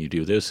lawsuit and you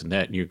do this and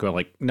that, and you're going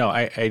like, no,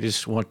 I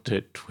just want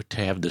to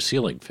have the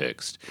ceiling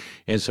fixed.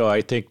 And so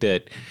I think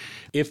that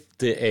if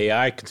the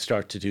AI can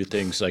start to do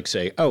things like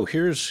say, oh,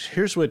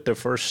 here's what the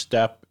first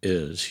step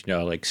is,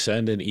 like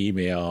send an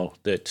email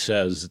that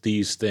says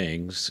these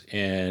things,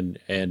 and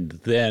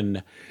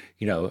then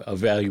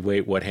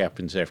evaluate what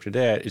happens after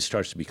that, it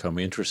starts to become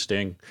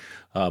interesting.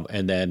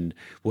 And then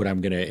what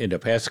I'm going to end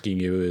up asking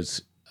you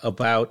is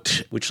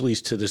about, which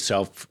leads to the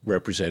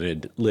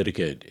self-represented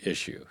litigant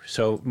issue.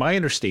 So my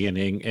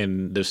understanding,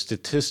 and the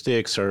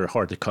statistics are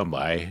hard to come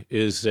by,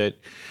 is that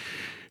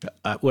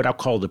what I'll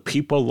call the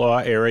people law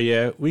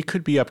area, we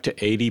could be up to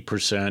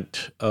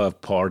 80% of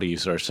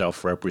parties are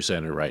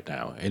self-represented right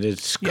now. And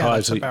it's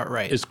causing, that's about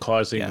right. It's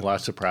causing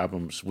lots of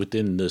problems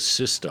within the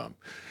system.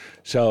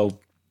 So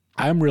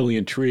I'm really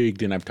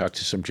intrigued, and I've talked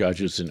to some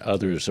judges and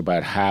others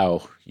about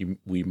how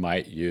we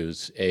might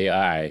use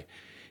AI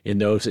in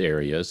those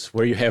areas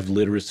where you have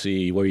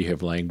literacy, where you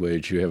have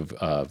language, you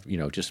have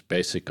just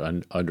basic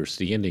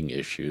understanding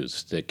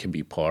issues that can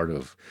be part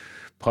of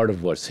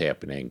what's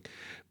happening.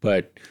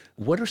 But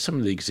what are some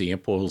of the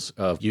examples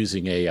of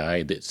using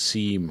AI that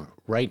seem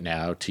right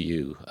now to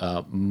you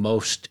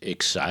most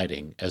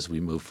exciting as we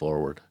move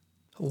forward?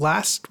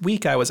 Last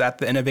week, I was at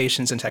the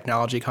Innovations in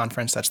Technology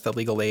Conference. That's the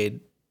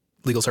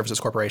Legal Services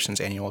Corporation's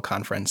annual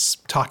conference,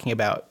 talking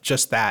about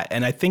just that.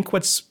 And I think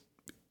what's,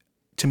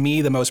 to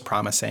me, the most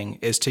promising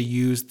is to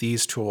use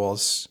these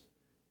tools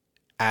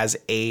as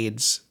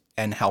aids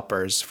and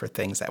helpers for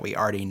things that we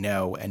already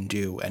know and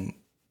do and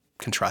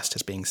can trust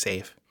as being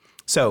safe.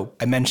 So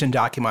I mentioned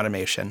document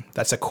automation.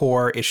 That's a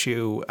core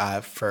issue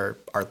for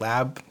our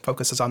lab,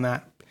 focuses on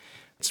that.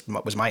 It's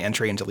what was my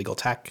entry into legal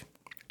tech.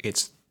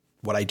 It's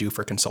what I do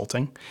for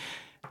consulting.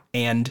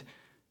 And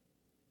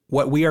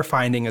what we are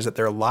finding is that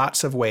there are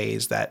lots of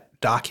ways that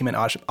document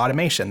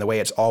automation, the way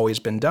it's always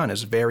been done,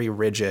 is very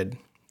rigid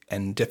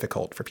and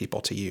difficult for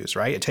people to use,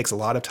 right? It takes a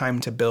lot of time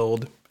to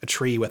build a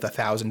tree with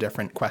 1,000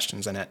 different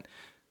questions in it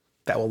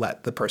that will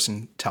let the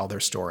person tell their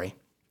story.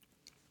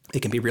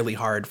 It can be really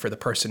hard for the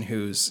person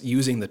who's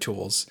using the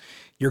tools.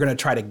 You're going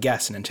to try to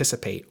guess and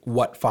anticipate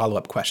what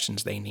follow-up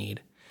questions they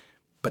need.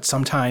 But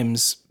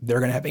sometimes they're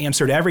going to have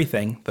answered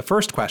everything, the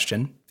first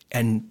question,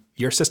 and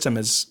your system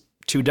is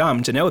too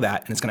dumb to know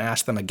that, and it's going to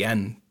ask them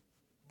again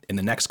in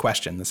the next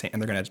question,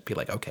 and they're going to be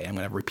like, okay, I'm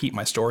going to repeat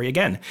my story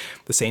again,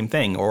 the same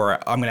thing, or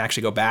I'm going to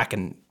actually go back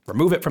and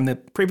remove it from the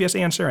previous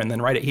answer and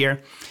then write it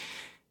here.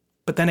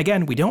 But then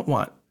again, we don't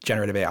want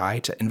generative AI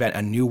to invent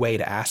a new way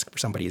to ask for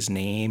somebody's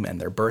name and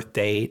their birth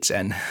date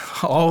and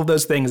all of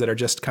those things that are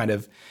just kind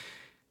of,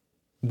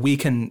 we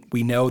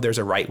know there's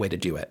a right way to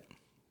do it.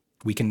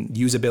 We can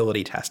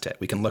usability test it.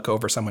 We can look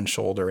over someone's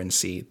shoulder and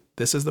see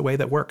this is the way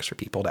that works for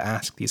people to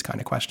ask these kind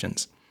of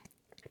questions.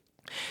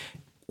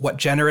 What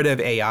generative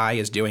AI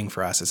is doing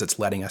for us is it's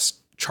letting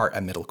us chart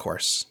a middle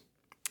course.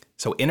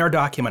 So in our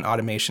document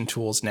automation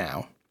tools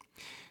now,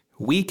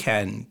 we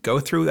can go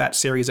through that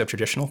series of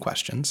traditional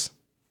questions,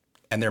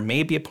 and there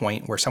may be a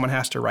point where someone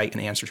has to write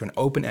an answer to an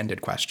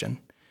open-ended question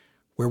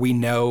where we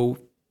know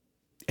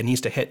it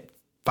needs to hit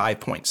 5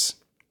 points.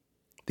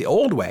 The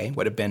old way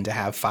would have been to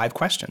have 5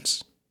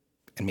 questions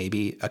and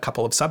maybe a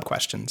couple of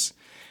sub-questions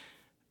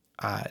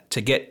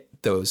to get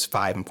those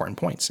 5 important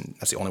points. And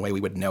that's the only way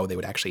we would know they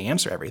would actually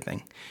answer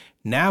everything.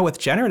 Now with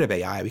generative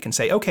AI, we can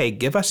say, okay,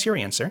 give us your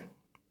answer.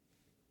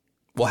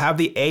 We'll have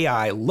the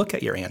AI look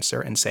at your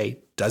answer and say,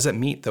 does it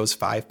meet those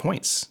 5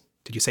 points?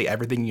 Did you say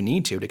everything you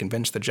need to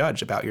convince the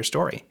judge about your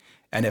story?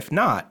 And if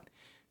not,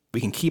 we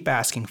can keep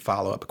asking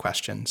follow-up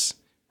questions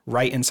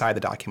right inside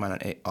the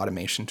document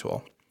automation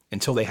tool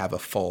until they have a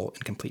full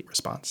and complete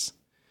response.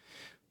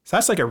 So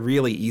that's like a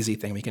really easy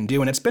thing we can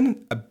do. And it's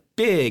been a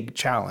big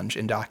challenge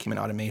in document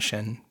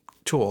automation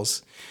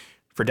tools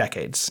for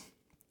decades.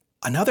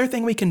 Another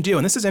thing we can do,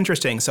 and this is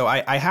interesting. So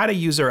I had a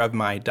user of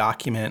my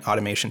document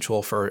automation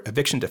tool for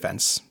eviction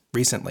defense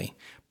recently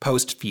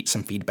post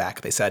some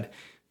feedback. They said,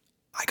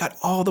 I got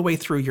all the way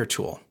through your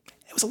tool.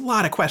 It was a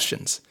lot of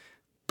questions,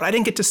 but I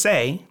didn't get to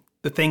say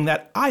the thing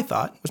that I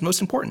thought was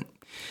most important.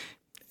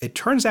 It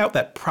turns out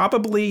that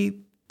probably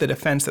the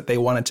defense that they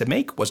wanted to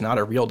make was not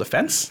a real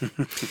defense,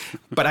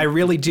 but I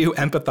really do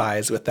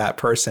empathize with that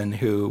person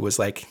who was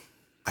like,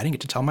 I didn't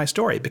get to tell my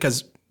story,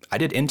 because I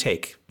did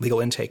legal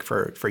intake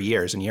for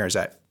years and years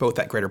at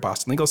Greater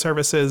Boston Legal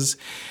Services,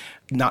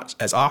 not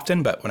as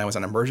often, but when I was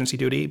on emergency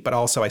duty, but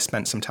also I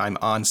spent some time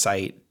on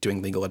site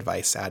doing legal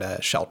advice at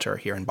a shelter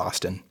here in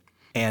Boston.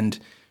 And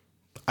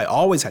I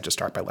always had to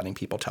start by letting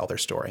people tell their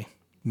story.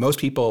 Most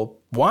people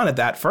wanted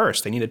that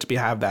first. They needed to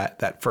have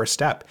that first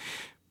step.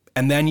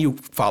 And then you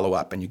follow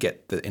up and you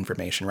get the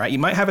information, right? You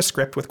might have a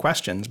script with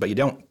questions, but you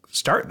don't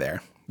start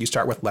there. You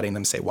start with letting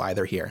them say why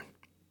they're here.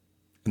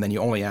 And then you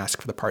only ask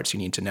for the parts you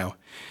need to know.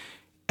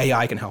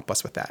 AI can help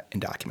us with that in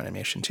document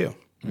automation too.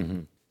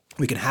 Mm-hmm.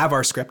 We can have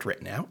our script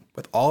written out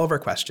with all of our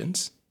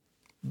questions,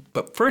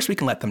 but first we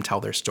can let them tell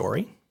their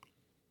story.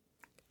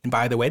 And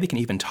by the way, they can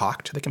even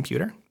talk to the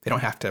computer. They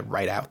don't have to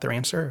write out their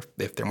answer.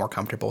 If they're more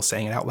comfortable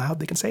saying it out loud,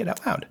 they can say it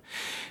out loud.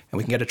 And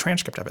we can get a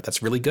transcript of it.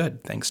 That's really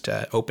good, thanks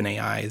to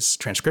OpenAI's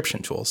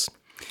transcription tools.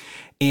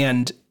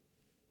 And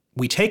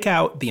we take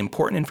out the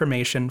important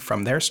information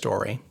from their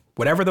story,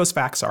 whatever those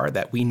facts are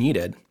that we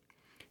needed,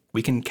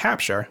 we can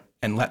capture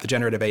and let the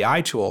generative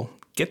AI tool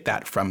get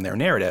that from their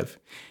narrative,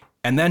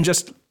 and then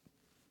just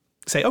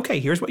say, okay,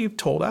 here's what you've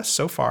told us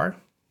so far.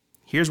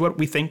 Here's what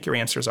we think your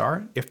answers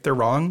are. If they're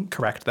wrong,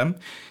 correct them.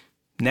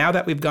 Now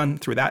that we've gone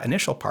through that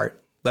initial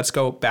part, let's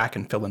go back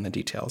and fill in the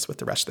details with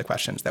the rest of the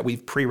questions that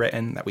we've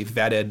pre-written, that we've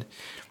vetted,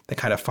 that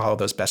kind of follow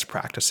those best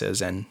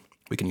practices, and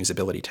we can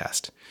usability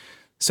test.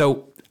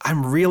 So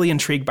I'm really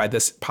intrigued by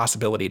this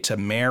possibility to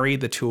marry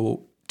the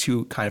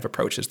two kind of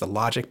approaches, the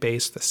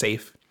logic-based, the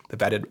safe, the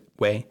vetted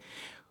way,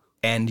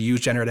 and use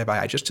generative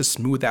AI just to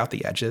smooth out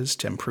the edges,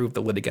 to improve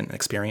the litigant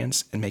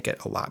experience and make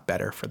it a lot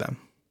better for them.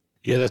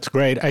 Yeah, that's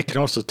great. I can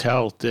also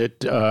tell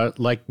that,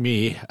 like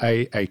me,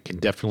 I can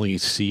definitely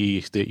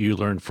see that you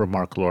learned from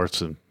Mark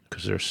Lorson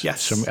Because there's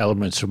Yes. some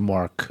elements of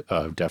Mark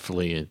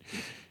definitely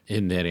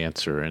in that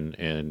answer.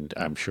 And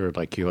I'm sure,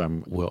 like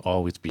you, will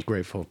always be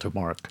grateful to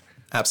Mark.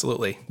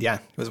 Absolutely. Yeah.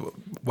 It was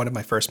one of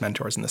my first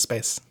mentors in the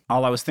space.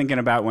 All I was thinking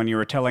about when you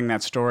were telling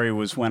that story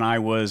was when I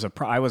was a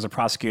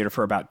prosecutor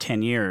for about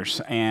 10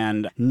 years,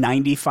 and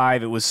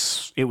 95 it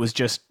was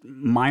just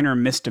minor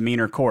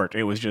misdemeanor court.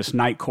 It was just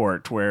night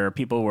court where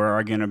people were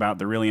arguing about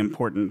the really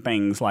important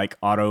things like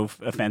auto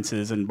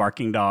offenses and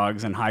barking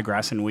dogs and high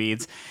grass and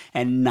weeds,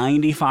 and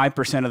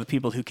 95% of the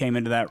people who came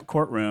into that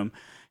courtroom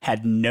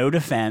had no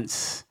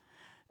defense.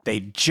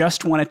 They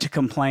just wanted to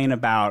complain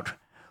about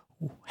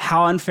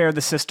how unfair the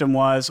system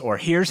was, or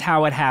here's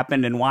how it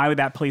happened and why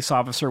that police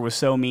officer was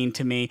so mean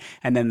to me.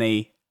 And then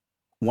they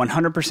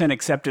 100%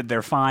 accepted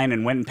their fine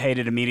and went and paid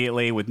it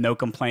immediately with no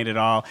complaint at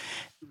all.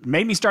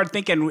 Made me start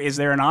thinking, is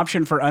there an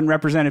option for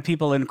unrepresented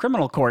people in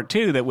criminal court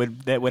too that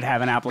would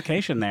have an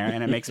application there?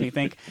 And it makes me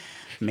think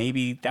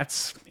maybe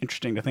that's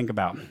interesting to think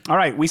about. All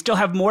right, we still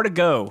have more to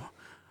go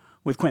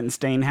with Quinten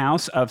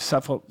Steenhuis of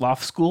Suffolk Law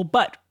School,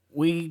 but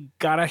we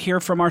got to hear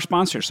from our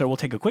sponsors. So we'll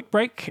take a quick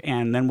break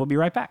and then we'll be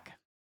right back.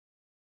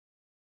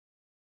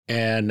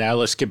 And now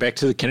let's get back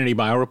to the Kennedy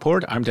Mile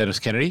Report. I'm Dennis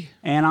Kennedy.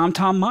 And I'm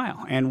Tom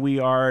Mile. And we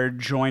are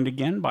joined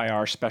again by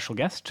our special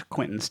guest,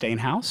 Quinten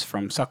Steenhuis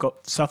from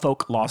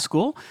Suffolk Law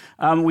School.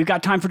 We've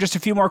got time for just a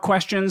few more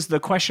questions. The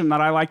question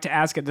that I like to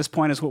ask at this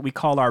point is what we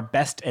call our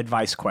best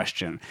advice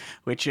question,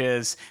 which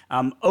is,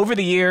 over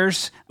the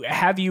years,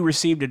 have you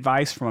received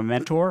advice from a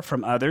mentor,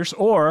 from others,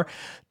 or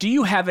do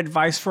you have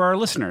advice for our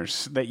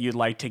listeners that you'd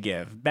like to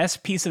give?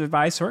 Best piece of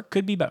advice, or it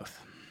could be both.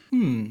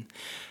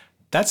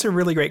 That's a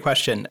really great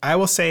question. I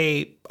will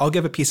say I'll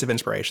give a piece of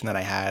inspiration that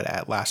I had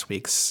at last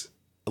week's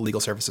Legal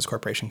Services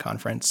Corporation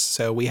conference.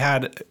 So we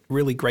had a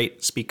really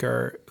great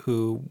speaker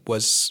who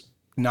was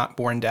not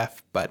born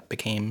deaf, but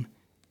became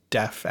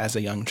deaf as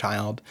a young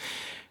child,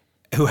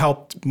 who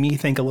helped me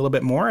think a little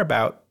bit more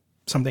about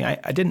something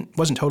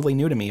wasn't totally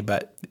new to me,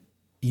 but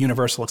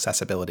universal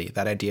accessibility,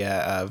 that idea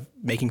of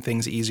making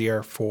things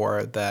easier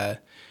for the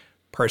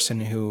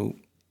person who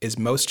is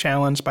most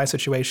challenged by a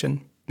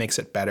situation, makes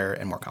it better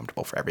and more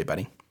comfortable for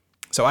everybody.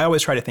 So I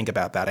always try to think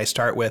about that. I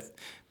start with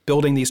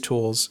building these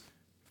tools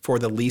for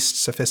the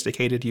least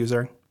sophisticated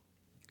user,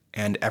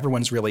 and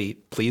everyone's really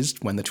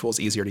pleased when the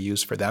tool's easier to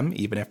use for them,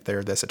 even if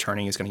they're this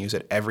attorney who's going to use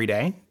it every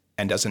day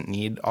and doesn't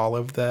need all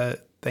of the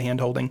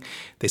hand-holding.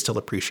 They still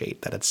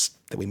appreciate that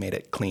we made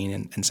it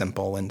clean and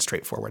simple and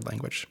straightforward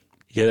language.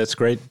 Yeah, that's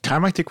great.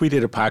 Tom, I think we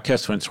did a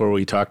podcast once where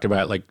we talked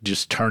about like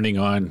just turning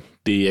on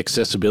the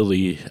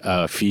accessibility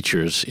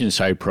features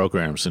inside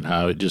programs and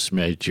how it just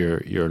made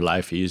your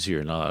life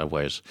easier in a lot of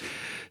ways.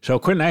 So,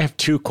 Quinten, I have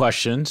two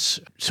questions.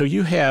 So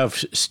you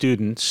have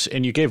students,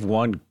 and you gave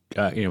one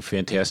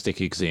fantastic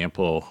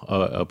example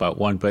about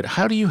one, but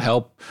how do you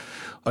help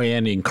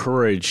and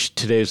encourage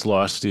today's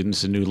law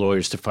students and new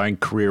lawyers to find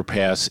career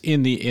paths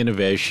in the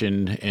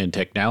innovation and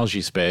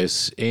technology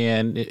space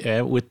and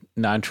with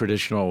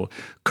non-traditional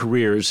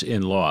careers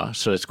in law?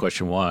 So that's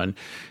question one.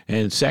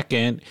 And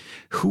second,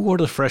 who are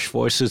the fresh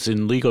voices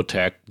in legal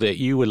tech that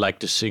you would like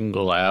to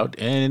single out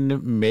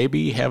and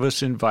maybe have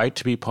us invite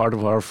to be part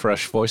of our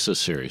Fresh Voices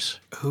series?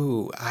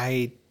 Ooh,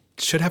 I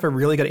should have a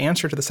really good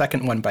answer to the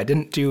second one, but I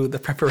didn't do the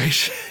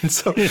preparation.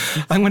 So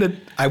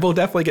I will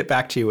definitely get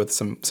back to you with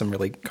some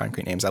really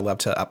concrete names. I love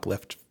to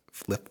uplift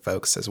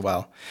folks as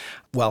well.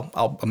 Well,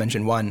 I'll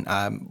mention one.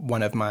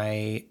 One of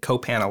my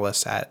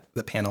co-panelists at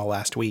the panel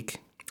last week,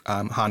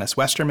 Hannes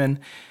Westerman,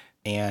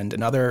 and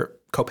another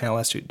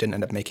co-panelist who didn't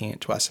end up making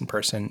it to us in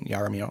person,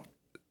 Jaromir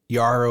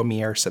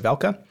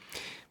Savelka.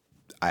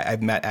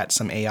 I've met at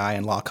some AI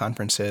and law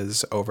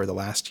conferences over the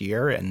last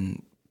year,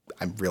 and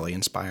I'm really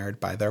inspired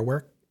by their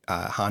work.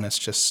 Hannes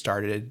just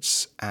started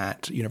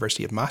at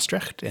University of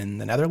Maastricht in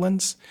the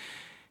Netherlands,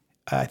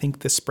 I think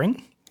this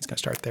spring. He's going to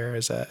start there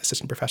as an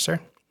assistant professor.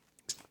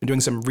 He's been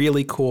doing some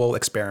really cool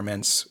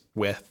experiments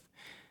with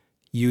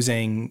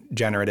using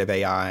generative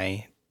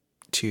AI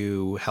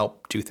to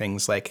help do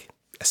things like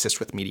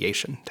assist with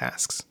mediation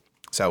tasks.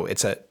 So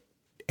it's a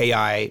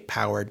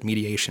AI-powered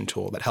mediation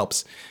tool that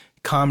helps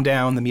calm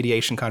down the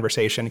mediation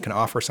conversation, can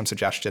offer some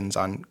suggestions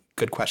on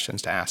good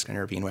questions to ask and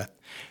intervene with.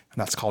 And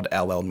that's called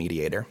LL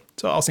Mediator.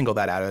 So I'll single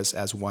that out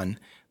as one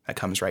that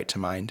comes right to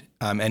mind.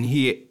 And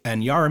he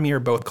and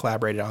Jaromir both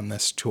collaborated on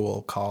this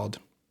tool called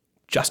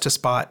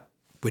JusticeBot,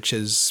 which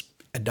is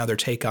another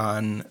take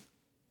on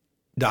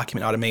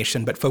document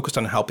automation, but focused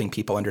on helping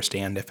people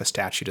understand if a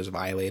statute is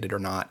violated or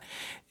not,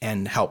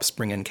 and helps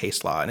bring in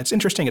case law. And it's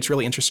interesting. It's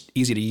really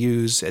easy to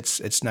use.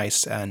 It's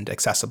nice and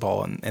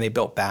accessible. And they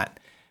built that,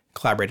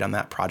 collaborated on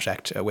that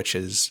project, which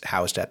is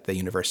housed at the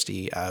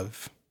University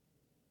of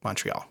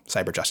Montreal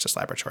Cyber Justice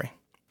Laboratory.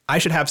 I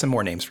should have some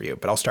more names for you,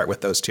 but I'll start with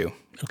those two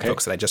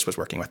folks that I just was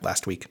working with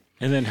last week.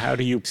 And then how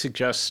do you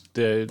suggest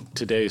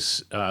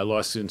today's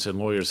law students and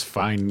lawyers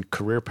find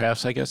career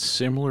paths, I guess,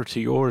 similar to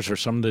yours or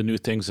some of the new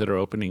things that are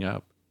opening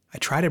up? I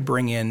try to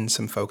bring in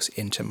some folks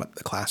into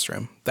the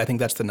classroom. I think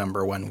that's the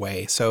number one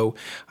way. So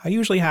I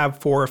usually have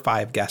 4 or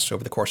 5 guests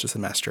over the course of the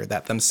semester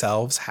that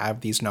themselves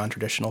have these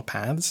non-traditional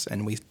paths,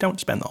 and we don't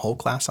spend the whole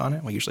class on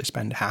it. We usually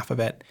spend half of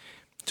it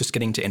just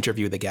getting to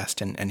interview the guest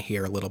and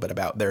hear a little bit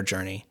about their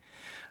journey.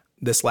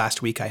 This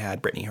last week I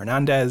had Brittany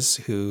Hernandez,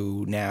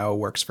 who now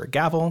works for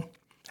Gavel,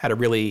 had a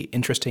really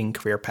interesting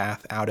career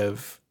path out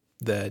of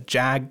the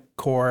JAG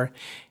Corps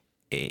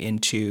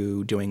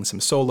into doing some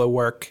solo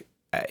work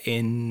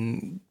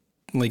in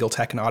legal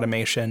tech and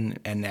automation,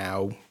 and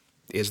now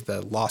is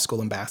the law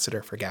school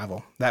ambassador for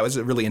Gavel. That was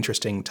a really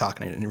interesting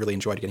talk, and I really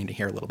enjoyed getting to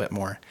hear a little bit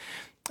more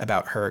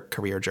about her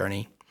career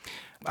journey.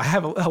 I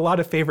have a lot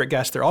of favorite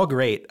guests. They're all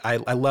great. I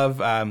love,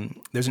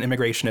 there's an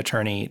immigration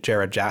attorney,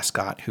 Jared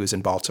Jascott, who's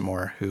in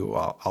Baltimore, who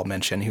I'll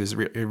mention, who's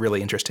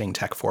really interesting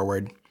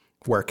tech-forward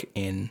work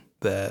in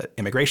the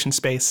immigration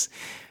space.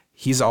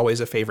 He's always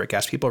a favorite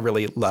guest. People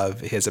really love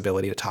his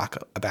ability to talk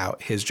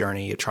about his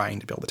journey of trying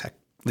to build a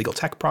legal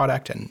tech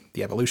product and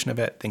the evolution of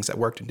it, things that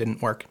worked and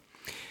didn't work.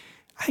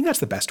 I think that's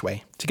the best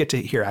way to get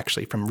to hear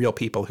actually from real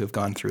people who've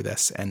gone through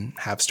this and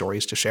have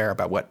stories to share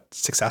about what's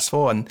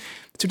successful. And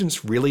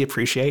students really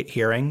appreciate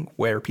hearing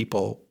where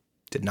people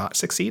did not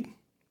succeed,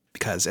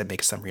 because it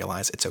makes them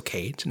realize it's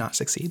okay to not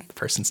succeed. The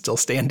person's still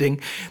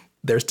standing.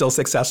 They're still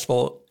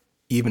successful,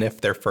 even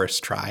if their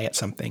first try at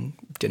something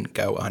didn't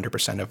go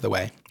 100% of the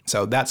way.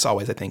 So that's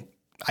always,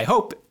 I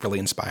hope, really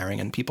inspiring.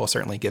 And people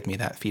certainly give me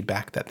that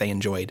feedback that they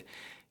enjoyed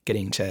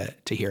getting to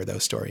hear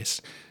those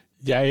stories.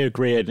 Yeah, I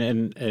agree.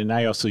 And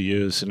I also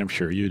use, and I'm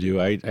sure you do,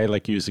 I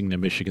like using the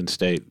Michigan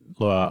State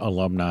Law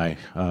alumni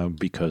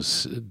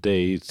because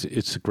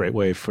it's a great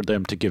way for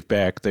them to give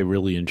back. They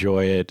really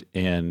enjoy it.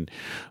 And,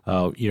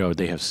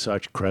 they have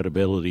such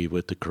credibility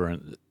with the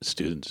current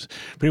students.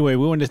 But anyway,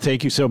 we want to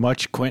thank you so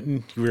much,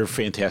 Quinten. You were a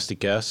fantastic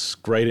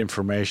guest. Great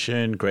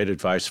information, great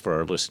advice for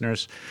our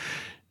listeners.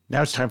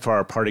 Now it's time for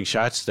our parting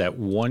shots. That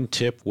one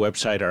tip,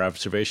 website, or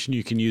observation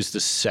you can use the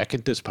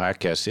second this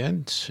podcast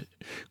ends.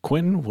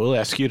 Quinten, we'll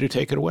ask you to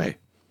take it away.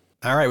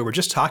 All right. We were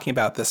just talking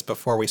about this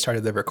before we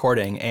started the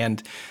recording.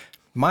 And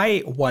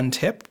my one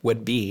tip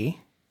would be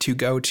to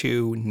go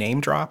to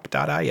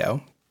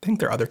namedrop.io. I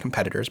think there are other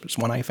competitors, but it's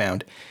one I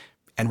found.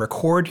 And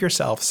record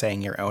yourself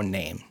saying your own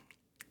name.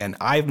 And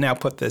I've now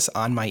put this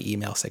on my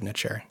email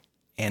signature.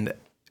 And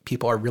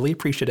people are really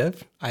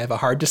appreciative. I have a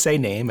hard-to-say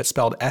name. It's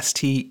spelled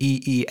Steenhuis.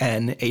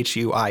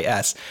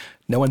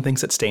 No one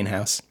thinks it's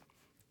Steenhuis.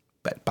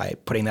 But by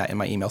putting that in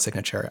my email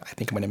signature, I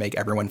think I'm going to make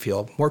everyone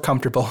feel more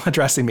comfortable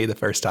addressing me the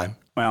first time.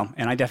 Well,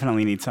 and I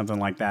definitely need something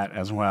like that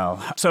as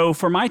well. So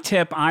for my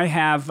tip, I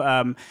have,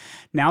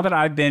 now that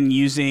I've been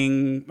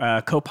using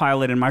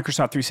Copilot and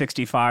Microsoft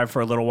 365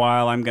 for a little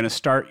while, I'm going to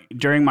start,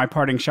 during my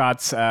parting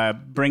shots,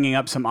 bringing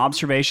up some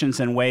observations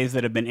and ways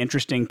that have been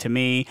interesting to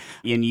me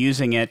in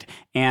using it.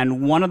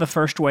 And one of the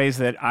first ways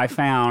that I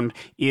found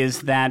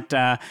is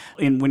that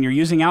when you're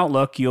using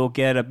Outlook, you'll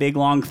get a big,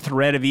 long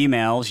thread of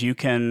emails. You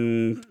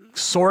can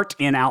sort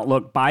in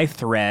Outlook by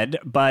thread,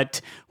 but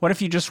what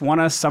if you just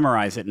want to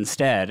summarize it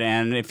instead?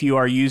 And if you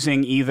are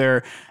using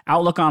either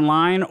Outlook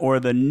Online or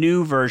the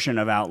new version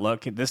of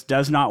Outlook, this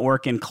does not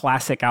work in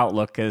classic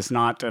Outlook, is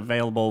not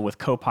available with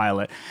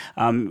Copilot.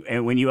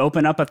 And when you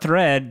open up a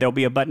thread, there'll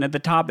be a button at the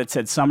top that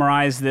said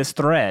summarize this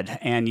thread,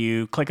 and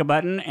you click a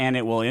button and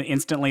it will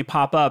instantly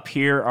pop up.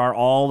 Here are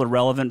all the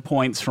relevant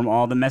points from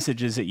all the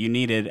messages that you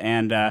needed.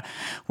 And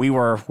we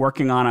were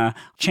working on a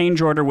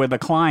change order with a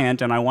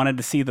client, and I wanted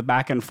to see the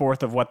back and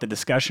forth of what the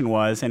discussion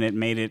was, and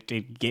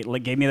it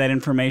gave me that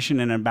information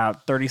in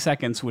about 30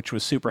 seconds, which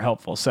was super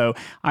helpful. So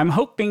I'm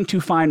hoping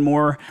to find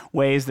more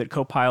ways that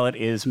Copilot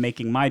is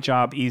making my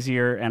job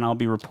easier, and I'll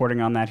be reporting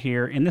on that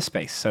here in this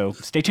space. So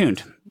stay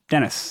tuned.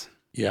 Dennis.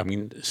 Yeah, I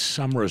mean,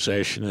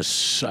 summarization is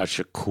such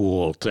a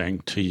cool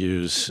thing to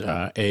use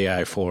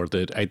AI for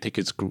that I think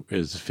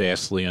is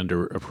vastly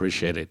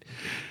underappreciated.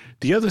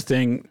 The other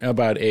thing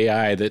about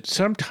AI that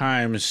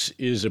sometimes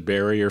is a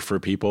barrier for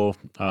people,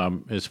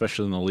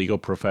 especially in the legal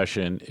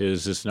profession,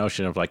 is this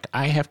notion of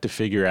I have to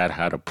figure out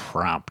how to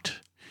prompt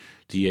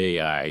the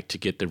AI to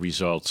get the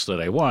results that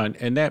I want.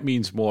 And that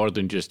means more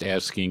than just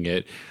asking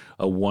it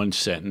a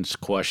one-sentence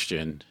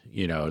question,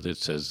 that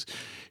says,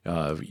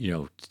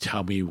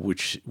 tell me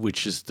which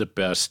is the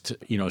best,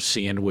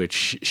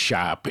 sandwich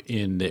shop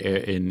in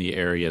the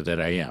area that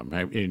I am.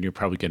 And you're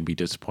probably going to be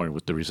disappointed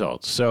with the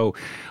results. So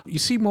you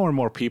see more and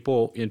more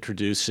people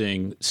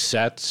introducing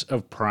sets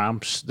of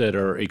prompts that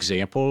are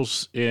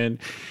examples, and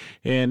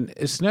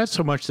it's not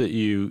so much that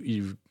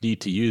you need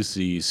to use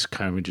these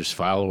kind of just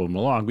follow them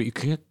along, but you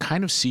can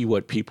kind of see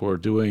what people are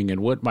doing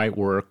and what might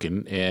work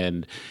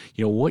and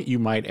what you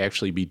might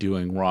actually be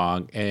doing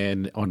wrong.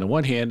 And on the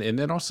one hand, and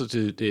then also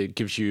it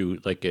gives you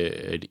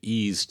an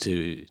ease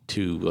to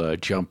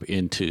jump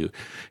into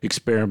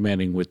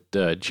experimenting with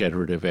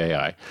generative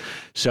AI.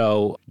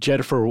 So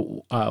Jennifer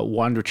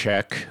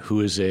Wonderchek,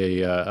 who is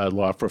a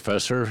law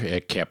professor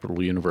at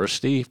Capital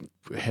University,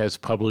 has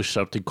published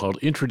something called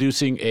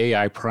Introducing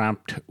AI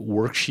Prompt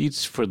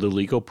Worksheets for the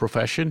Legal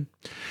Profession.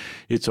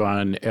 It's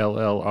on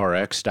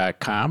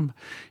llrx.com,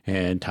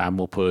 and Tom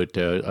will put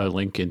a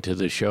link into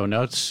the show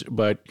notes.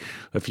 But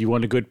if you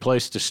want a good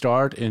place to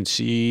start and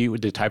see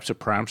the types of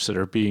prompts that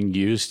are being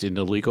used in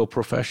the legal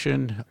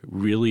profession,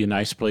 really a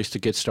nice place to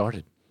get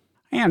started.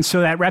 And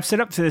so that wraps it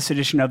up for this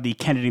edition of the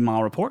Kennedy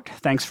Mile Report.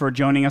 Thanks for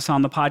joining us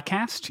on the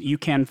podcast. You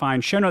can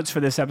find show notes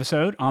for this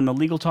episode on the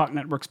Legal Talk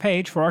Network's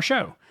page for our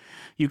show.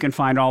 You can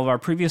find all of our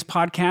previous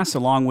podcasts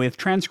along with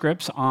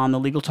transcripts on the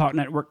Legal Talk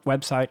Network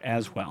website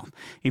as well.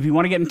 If you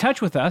want to get in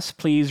touch with us,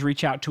 please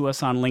reach out to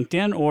us on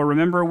LinkedIn, or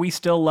remember, we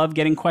still love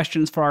getting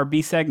questions for our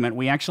B segment.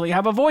 We actually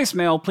have a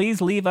voicemail.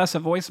 Please leave us a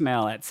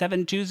voicemail at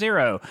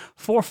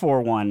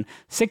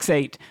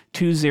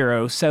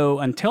 720-441-6820. So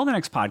until the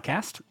next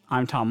podcast,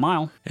 I'm Tom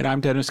Mile. And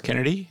I'm Dennis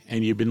Kennedy,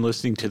 and you've been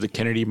listening to the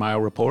Kennedy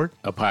Mile Report,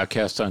 a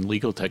podcast on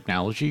legal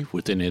technology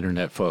with an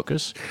internet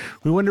focus.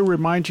 We want to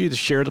remind you to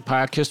share the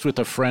podcast with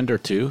a friend or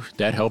two.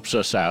 That helps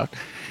us out.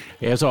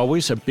 As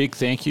always, a big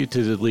thank you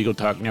to the Legal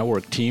Talk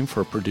Network team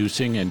for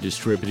producing and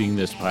distributing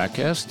this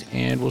podcast,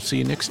 and we'll see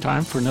you next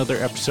time for another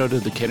episode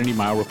of the Kennedy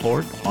Mile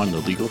Report on the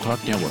Legal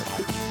Talk Network.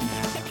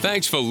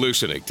 Thanks for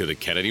listening to the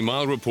Kennedy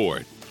Mile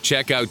Report.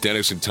 Check out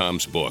Dennis and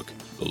Tom's book,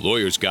 The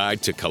Lawyer's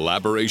Guide to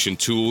Collaboration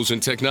Tools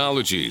and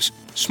Technologies,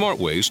 Smart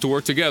Ways to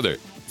Work Together,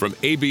 from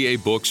ABA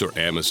Books or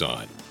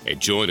Amazon. And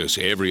join us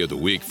every other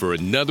week for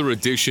another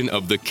edition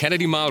of the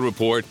Kennedy Mile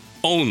Report,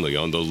 only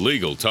on the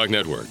Legal Talk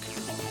Network.